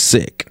head.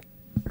 Sick.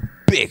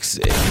 Big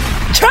sick.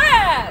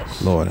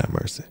 Trash. Lord have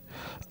mercy.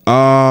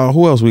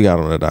 Who else we got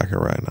on the docket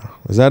right now?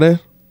 Is that it?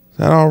 Is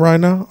that all right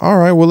now? All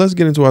right. Well, let's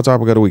get into our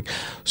topic of the week.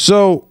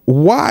 So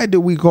why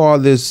do we call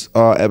this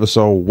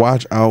episode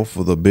Watch Out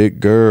for the Big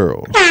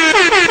Girls?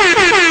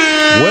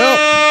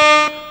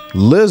 Well,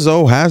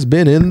 Lizzo has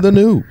been in the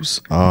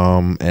news.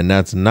 And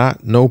that's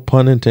not, no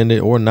pun intended,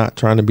 or not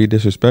trying to be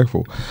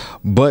disrespectful,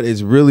 but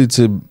it's really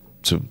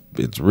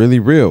it's really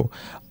real.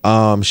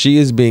 She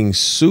is being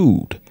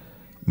sued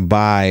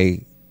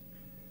by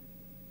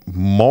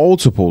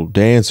multiple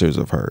dancers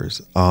of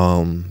hers,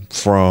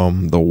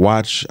 from the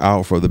Watch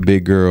Out for the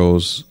Big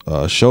Girls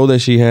show that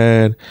she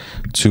had,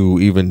 to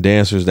even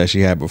dancers that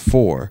she had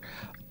before,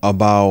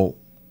 about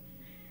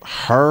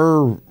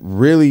her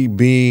really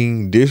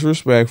being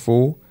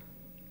disrespectful,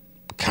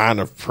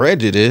 kind of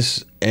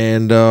prejudiced,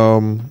 and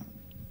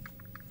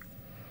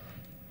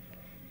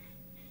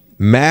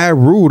mad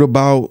rude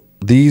about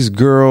these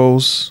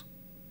girls,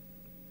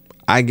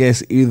 I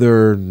guess,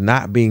 either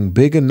not being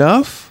big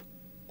enough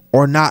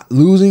or not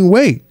losing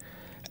weight.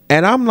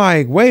 And I'm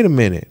like, wait a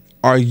minute,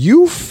 are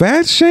you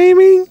fat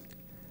shaming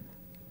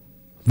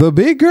the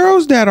big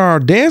girls that are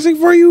dancing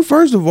for you?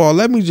 First of all,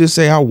 let me just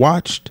say I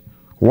watched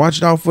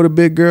Out for the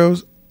Big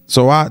Girls,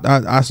 so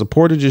I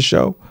supported your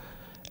show.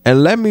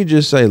 And let me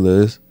just say,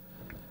 Liz,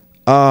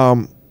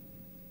 there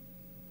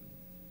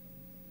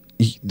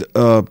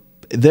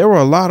were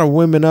a lot of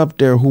women up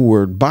there who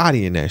were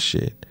bodying that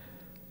shit,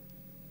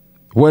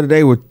 whether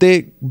they were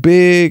thick,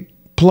 big,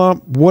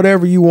 plump,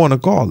 whatever you want to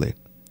call it.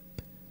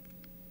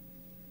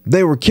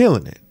 They were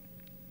killing it.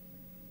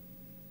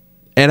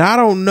 And I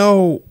don't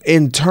know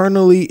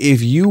internally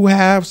if you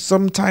have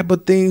some type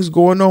of things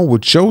going on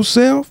with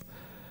yourself,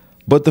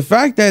 but the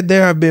fact that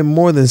there have been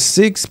more than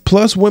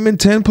 6+ women,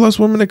 10+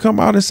 women to come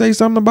out and say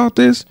something about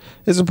this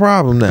is a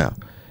problem now.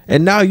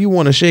 And now you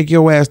want to shake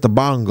your ass to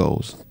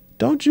bongos.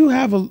 Don't you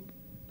have a...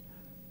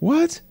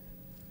 What?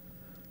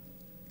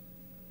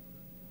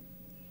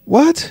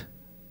 What?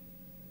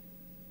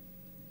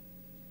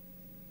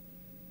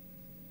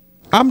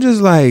 I'm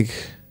just like...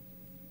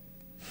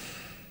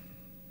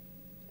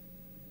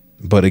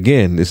 But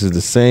again, this is the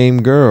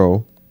same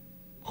girl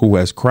who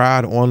has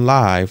cried on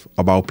live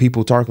about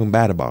people talking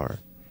bad about her.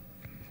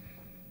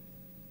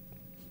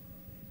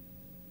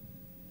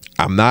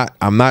 I'm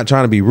not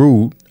trying to be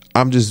rude.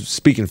 I'm just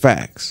speaking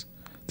facts.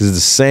 This is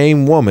the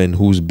same woman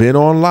who's been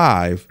on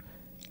live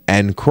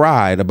and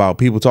cried about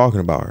people talking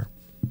about her,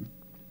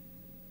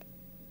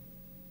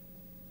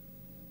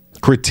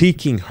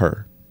 critiquing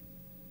her,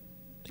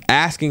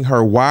 asking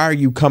her, why are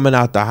you coming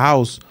out the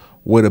house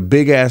with a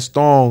big ass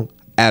thong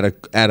at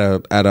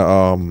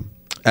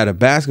a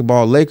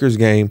basketball Lakers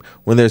game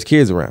when there's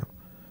kids around,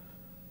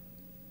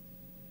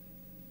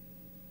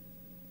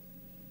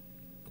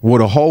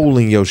 with a hole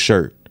in your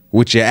shirt,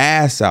 with your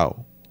ass out,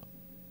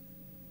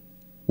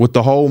 with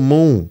the whole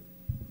moon,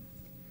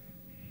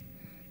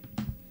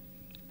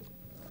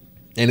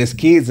 and there's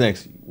kids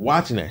next to you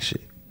watching that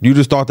shit. You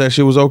just thought that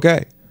shit was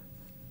okay.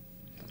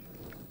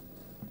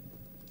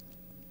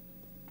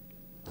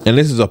 And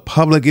this is a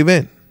public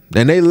event.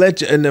 And they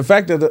let you, and the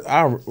fact that the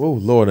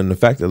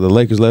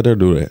Lakers let her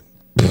do that.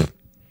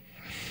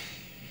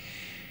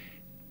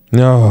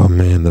 Oh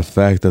man, the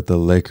fact that the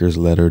Lakers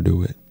let her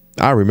do it.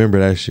 I remember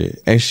that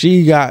shit. And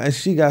she got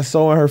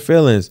so in her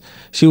feelings.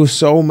 She was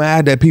so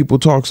mad that people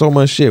talk so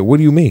much shit. What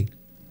do you mean?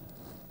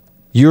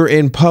 You're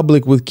in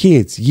public with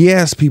kids.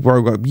 Yes,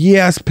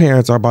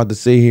 parents are about to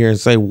sit here and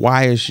say,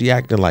 why is she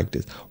acting like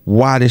this?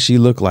 Why does she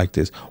look like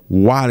this?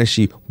 Why does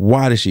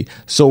she?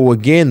 So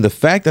again, the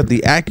fact that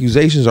the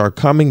accusations are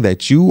coming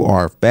that you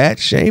are fat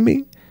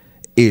shaming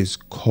is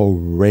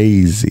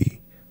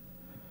crazy.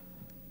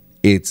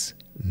 It's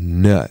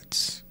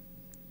nuts.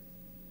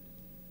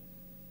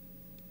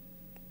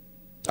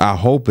 I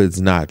hope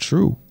it's not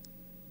true.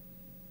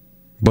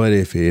 But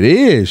if it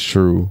is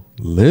true,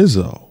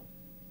 Lizzo,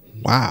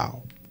 wow.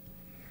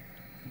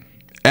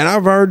 And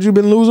I've heard you've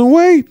been losing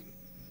weight,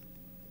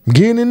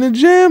 getting in the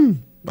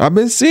gym. I've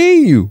been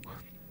seeing you.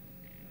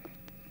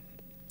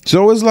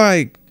 So it's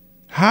like,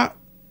 how?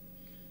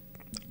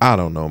 I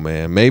don't know,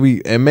 man. Maybe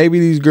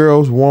these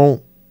girls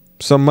want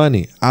some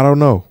money. I don't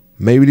know.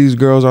 Maybe these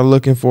girls are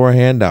looking for a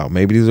handout.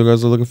 Maybe these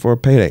girls are looking for a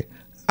payday.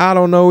 I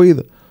don't know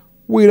either.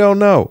 We don't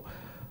know.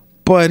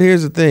 But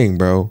here's the thing,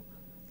 bro.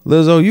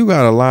 Lizzo, you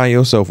got to align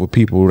yourself with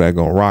people that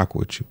going to rock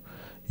with you.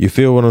 You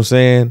feel what I'm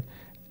saying?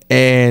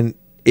 And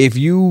if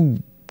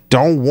you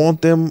don't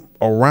want them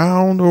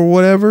around or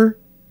whatever,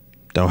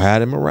 don't have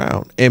them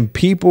around. And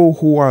people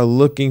who are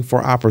looking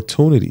for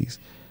opportunities.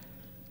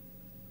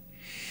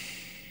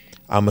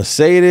 I'm going to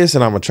say this,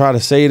 and I'm going to try to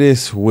say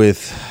this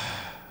with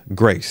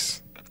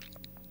grace.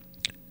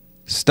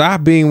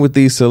 Stop being with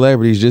these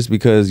celebrities just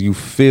because you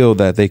feel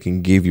that they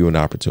can give you an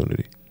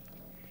opportunity.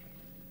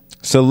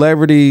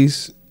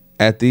 Celebrities,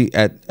 at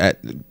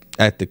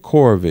the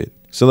core of it,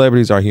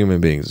 celebrities are human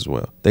beings as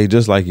well. They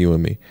just like you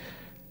and me.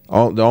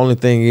 The only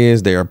thing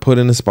is they are put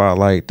in the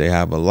spotlight. They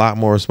have a lot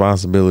more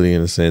responsibility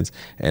in a sense,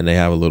 and they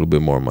have a little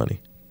bit more money.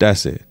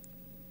 That's it.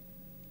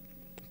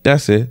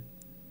 That's it.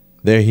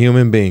 They're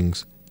human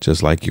beings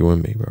just like you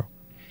and me, bro.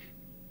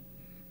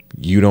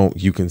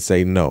 You can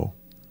say no.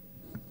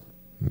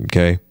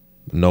 Okay?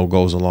 No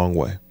goes a long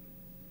way.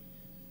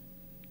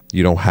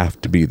 You don't have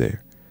to be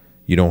there.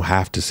 You don't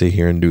have to sit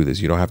here and do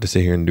this. You don't have to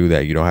sit here and do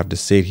that. You don't have to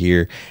sit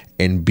here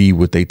and be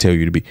what they tell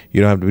you to be.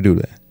 You don't have to do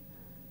that.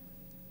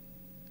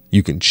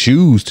 You can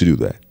choose to do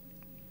that.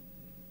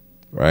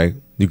 Right?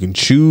 You can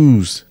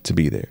choose to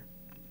be there.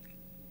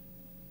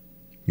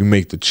 You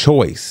make the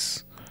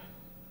choice.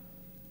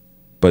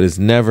 But it's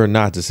never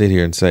not to sit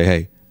here and say,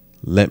 hey,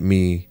 I'm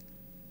going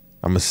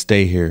to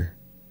stay here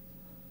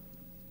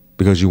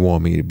because you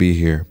want me to be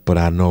here. But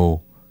I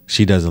know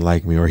she doesn't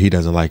like me, or he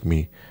doesn't like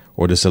me,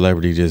 or the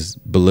celebrity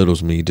just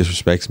belittles me,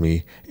 disrespects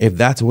me. If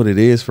that's what it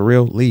is for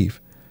real, leave.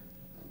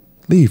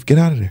 Leave. Get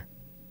out of there.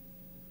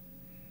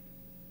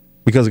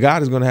 Because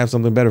God is going to have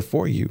something better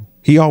for you.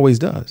 He always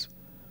does.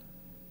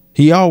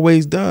 He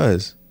always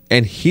does.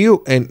 And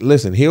he'll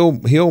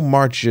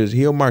march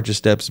your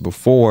steps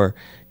before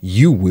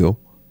you will.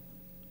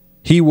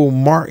 He will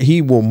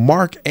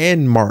mark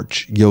and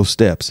march your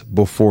steps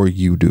before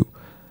you do.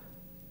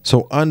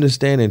 So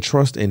understand and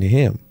trust in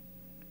him.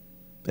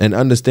 And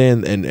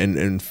understand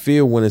and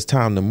feel when it's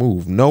time to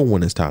move. Know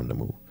when it's time to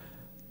move.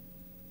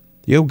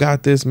 You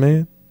got this,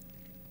 man.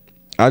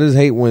 I just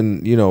hate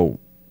when,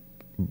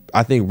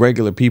 I think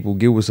regular people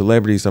get with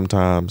celebrities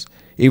sometimes,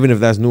 even if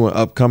that's new and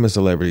upcoming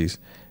celebrities,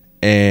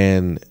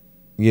 and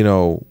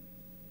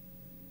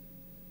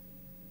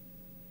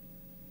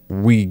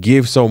we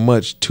give so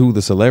much to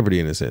the celebrity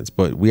in a sense,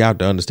 but we have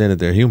to understand that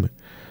they're human,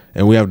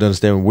 and we have to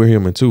understand we're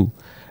human too.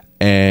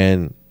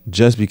 And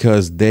just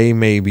because they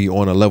may be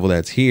on a level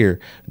that's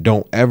here,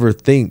 don't ever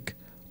think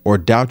or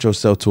doubt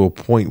yourself to a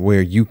point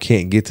where you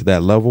can't get to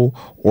that level,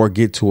 or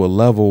get to a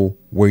level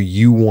where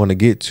you want to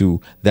get to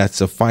that's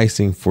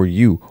sufficing for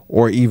you,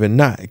 or even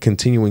not,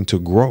 continuing to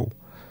grow.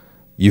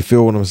 You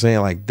feel what I'm saying?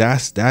 Like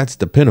that's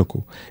the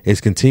pinnacle. It's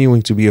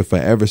continuing to be a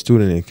forever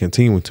student and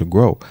continuing to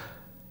grow.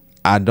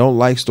 I don't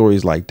like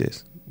stories like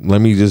this.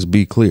 Let me just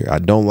be clear. I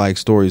don't like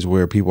stories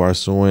where people are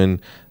suing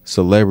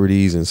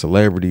celebrities and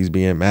celebrities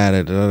being mad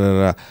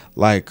at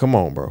Like, come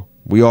on, bro.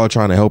 We all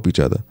trying to help each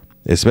other,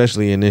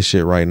 especially in this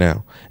shit right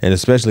now. And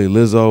especially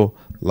Lizzo,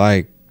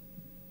 like,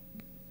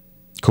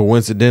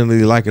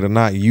 coincidentally, like it or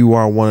not, you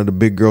are one of the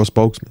big girl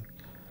spokesmen.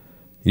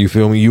 You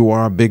feel me? You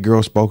are a big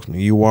girl spokesman.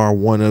 You are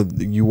one of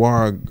the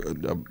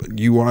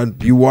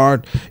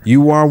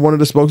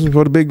spokesmen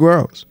for the big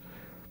girls.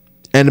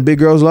 And the big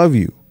girls love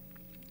you.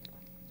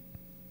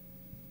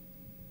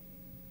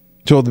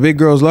 So if the big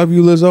girls love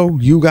you, Lizzo,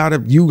 you gotta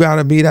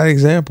be that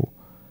example.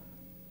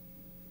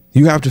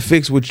 You have to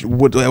fix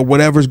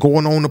whatever's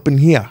going on up in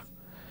here.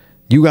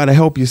 You gotta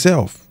help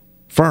yourself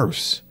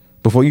first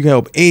before you can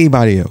help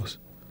anybody else.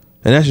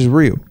 And that's just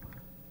real.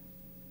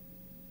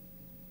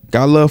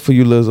 Got love for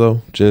you,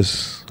 Lizzo.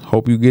 Just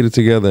hope you get it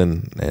together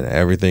and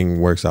everything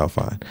works out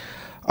fine.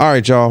 All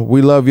right, y'all.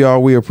 We love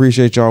y'all. We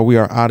appreciate y'all. We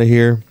are out of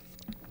here.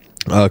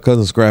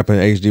 Cousin Scrap and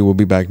HD will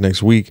be back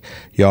next week.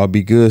 Y'all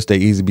be good. Stay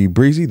easy. Be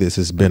breezy. This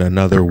has been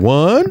another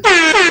one.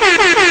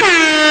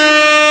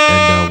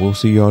 And we'll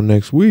see y'all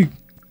next week.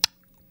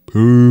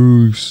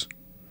 Peace.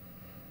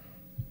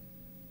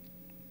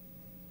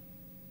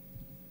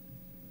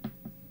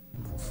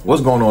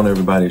 What's going on,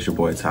 everybody? It's your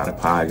boy Ty the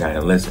Pie Guy,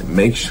 and listen,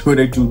 make sure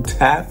that you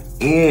tap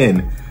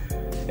in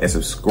and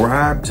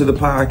subscribe to the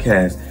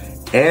podcast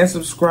and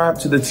subscribe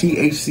to the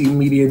THC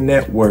Media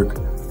Network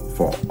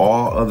for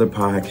all other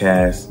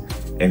podcasts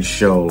and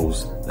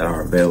shows that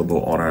are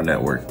available on our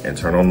network, and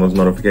turn on those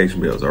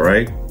notification bells. All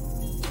right,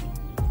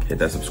 hit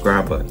that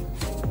subscribe button.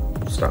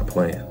 Stop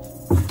playing.